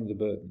putting down of the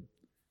burden.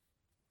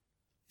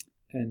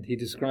 And he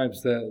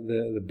describes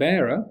the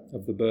bearer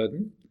of the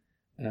burden.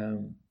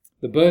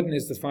 The burden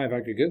is the five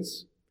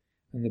aggregates,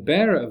 and the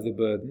bearer of the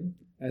burden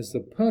as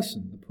the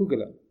person, the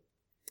pugala.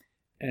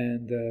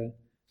 And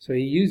so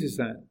he uses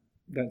that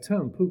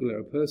term, pugala,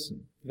 a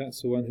person.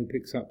 That's the one who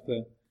picks up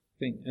the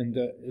thing. And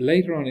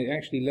later on it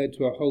actually led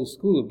to a whole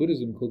school of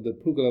Buddhism called the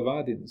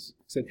Pugalavadins.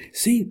 Said,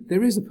 see,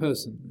 there is a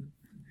person.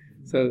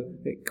 So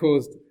it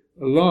caused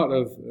a lot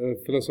of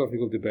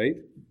philosophical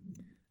debate.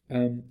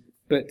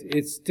 But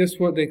it's just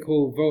what they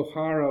call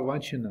Vohara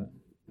Vachana.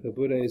 The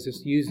Buddha is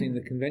just using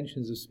the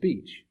conventions of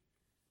speech.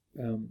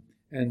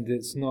 And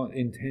it's not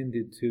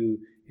intended to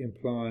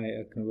imply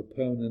a kind of a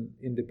permanent,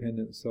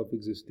 independent,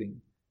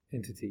 self-existing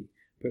entity,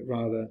 but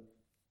rather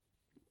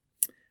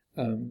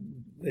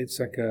it's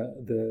like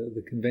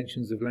the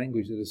conventions of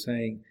language that are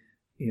saying,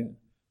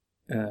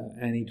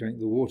 Annie drank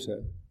the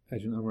water,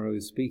 Ajahn Amaro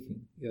is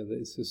speaking.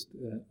 It's just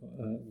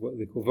what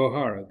they call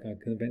Vohara,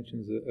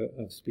 conventions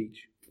of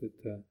speech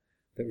that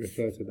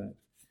refer to that.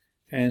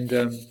 And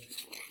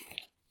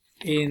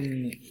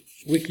in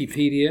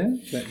Wikipedia,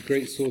 that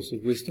great source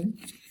of wisdom,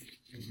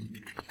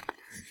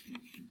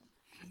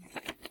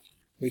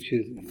 which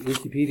is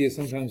Wikipedia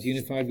sometimes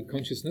unified with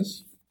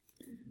consciousness,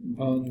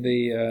 on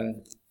the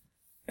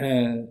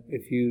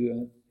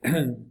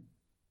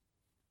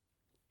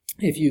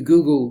if you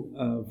Google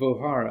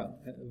Vohara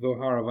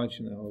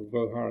Vachana, or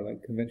Vohara,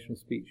 like conventional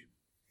speech,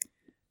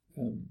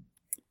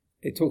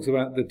 it talks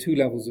about the two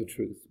levels of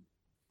truth.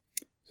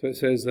 So it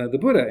says, the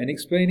Buddha, in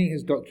explaining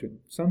his doctrine,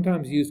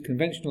 sometimes used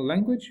conventional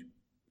language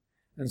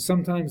and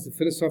sometimes the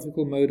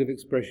philosophical mode of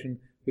expression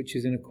which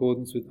is in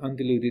accordance with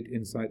undiluted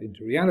insight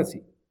into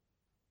reality.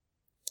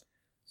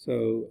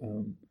 So,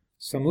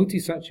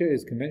 Sammuti Satya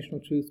is conventional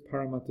truth,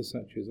 Paramatta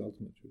Satya is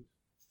ultimate truth.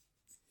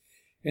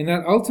 In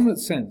that ultimate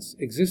sense,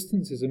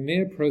 existence is a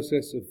mere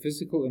process of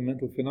physical and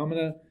mental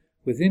phenomena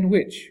within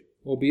which,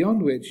 or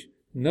beyond which,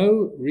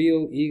 no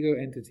real ego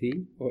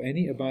entity or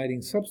any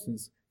abiding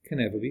substance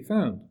can ever be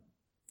found.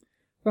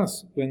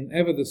 Thus,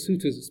 whenever the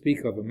suttas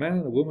speak of a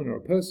man, a woman, or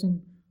a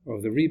person, or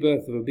of the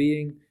rebirth of a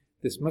being,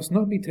 this must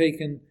not be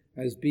taken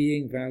as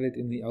being valid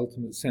in the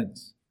ultimate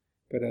sense,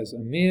 but as a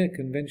mere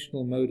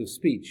conventional mode of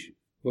speech,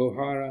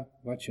 Vohara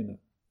Vachana.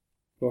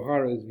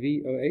 Vohara is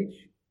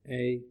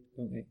V-O-H-A-R-A,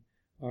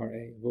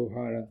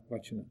 Vohara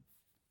Vachana.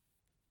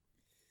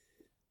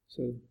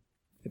 So,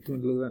 if you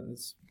want to look at that,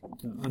 it's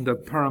under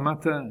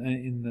Paramatta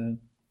in the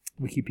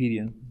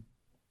Wikipedia,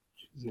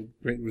 which is a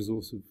great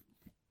resource of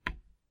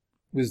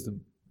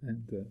wisdom,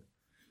 and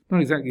not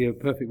exactly a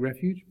perfect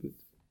refuge, but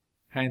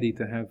handy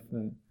to have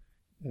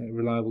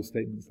reliable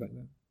statements like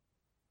that.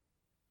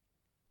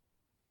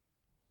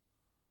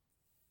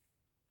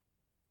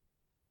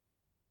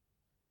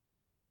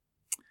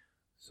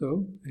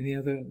 So, any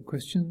other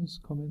questions,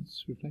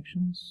 comments,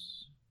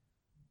 reflections?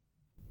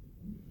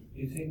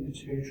 Do you think the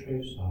two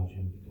truths,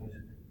 Sergeant? Because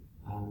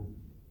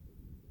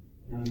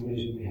in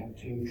Buddhism we have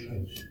two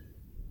truths,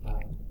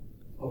 but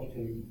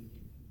often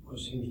what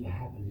seems to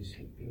happen is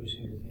that people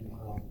seem to think,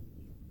 well,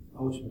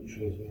 ultimate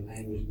truth, or the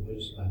language the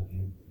Buddha spoke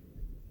in,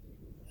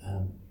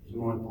 is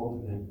more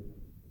important than,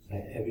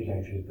 say,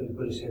 everyday truth. But the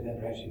Buddha said that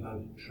they're actually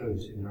both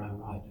truths in their own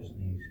right, doesn't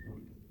he?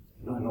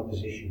 It's not in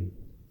opposition.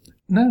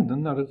 No,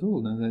 not at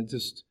all. No, they're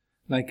just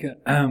like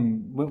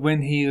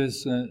when he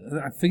was.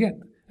 I forget.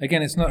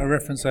 Again, it's not a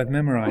reference I've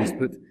memorized,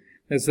 but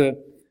there's a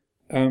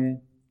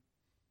time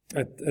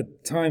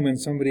when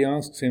somebody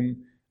asks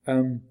him,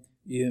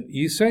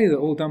 "You say that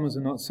all dhammas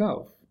are not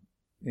self,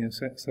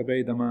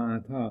 sabbe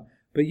dhamma anatta,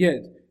 but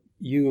yet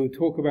you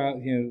talk about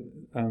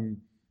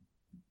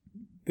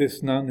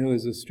this nun who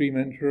is a stream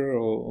enterer,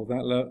 or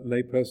that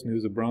lay person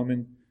who's a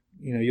Brahmin.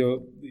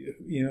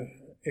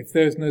 If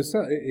there's no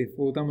self, if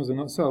all dhammas are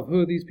not self,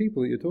 who are these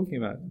people that you're talking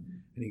about?"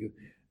 And he goes,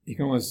 you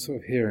can almost sort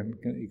of hear him.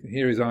 You can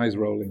hear his eyes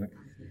rolling. Like,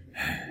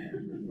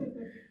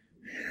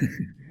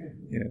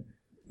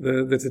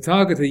 The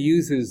Tathagata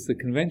uses the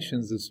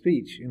conventions of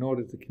speech in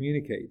order to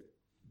communicate.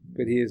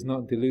 but he is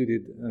not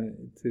deluded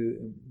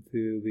into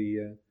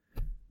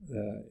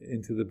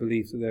the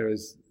belief that there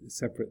is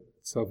separate,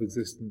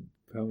 self-existent,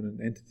 permanent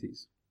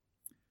entities.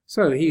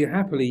 So he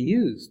happily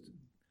used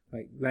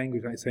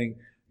language like saying,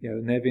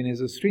 Nevin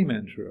is a stream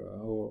enterer,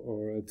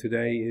 or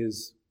today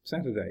is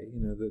Saturday.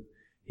 That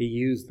he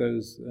used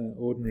those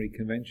ordinary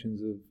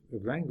conventions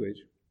of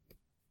language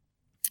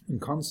and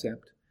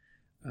concept,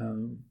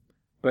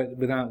 but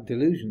without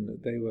delusion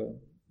that they were.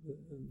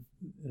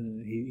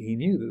 He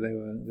knew that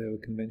they were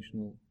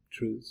conventional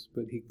truths,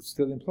 but he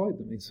still employed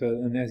them.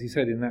 And as he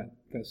said in that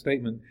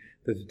statement,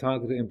 the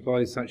Tathagata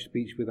employs such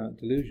speech without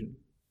delusion.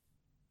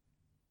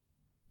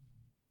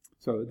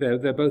 So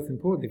they're both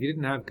important. If you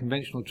didn't have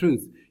conventional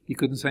truth, you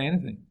couldn't say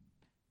anything.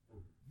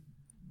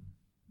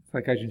 It's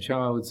like Ajahn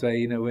Chah would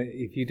say,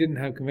 if you didn't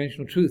have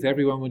conventional truth,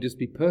 everyone would just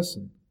be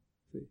person.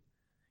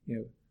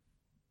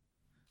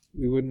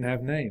 We wouldn't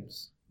have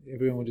names.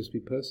 Everyone would just be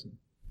person.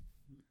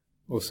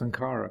 Or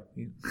sankhara.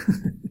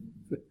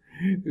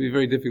 It'd be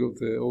very difficult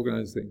to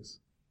organize things.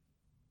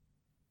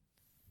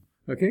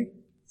 Okay?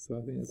 So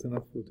I think that's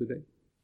enough for today.